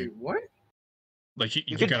sucks, dude. What? Like You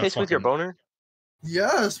you can gotta piss with your fucking- boner.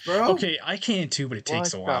 Yes, bro. Okay, I can too, but it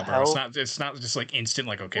takes a What while, the bro. hell? It's not just like instant.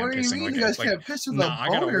 Like okay, What I'm do you pissing. mean Like you guys it's like can't piss with nah, a I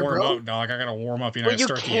gotta boner, warm bro? up, dog. I gotta warm up. You know, Well, I you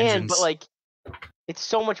start the can, engines. but like, it's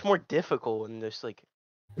so much more difficult and there's like.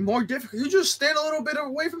 More difficult. You just stand a little bit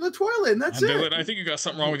away from the toilet, and that's it. Dylan, I think you got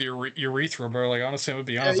something wrong with your urethra, bro. Like honestly, I'm gonna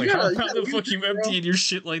be honest. you Like gotta- how you the gotta fuck use you it, bro. emptying your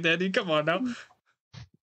shit like that, dude? Come on now.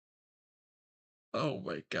 Oh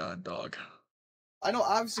my god, dog. I know,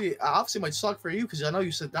 obviously, it might suck for you because I know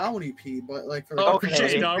you sit down when you pee, but like for Okay,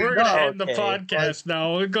 Okay. now we're gonna end the Okay. podcast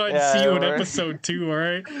now. We'll go ahead and Yeah, see you in we're- episode 2,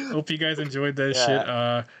 alright? Hope you guys enjoyed that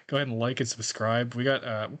Yeah. shit. Go ahead and like and subscribe. We got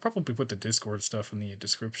we'll probably put the Discord stuff in the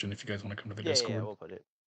description if you guys want to come to the Discord. Yeah, we'll put it.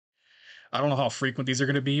 I don't know how frequent these are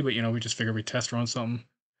gonna be, but you know, we just figured we test run something.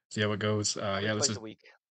 See how it goes. Yeah, this Twice is a week.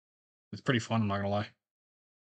 It's pretty fun. I'm not gonna lie.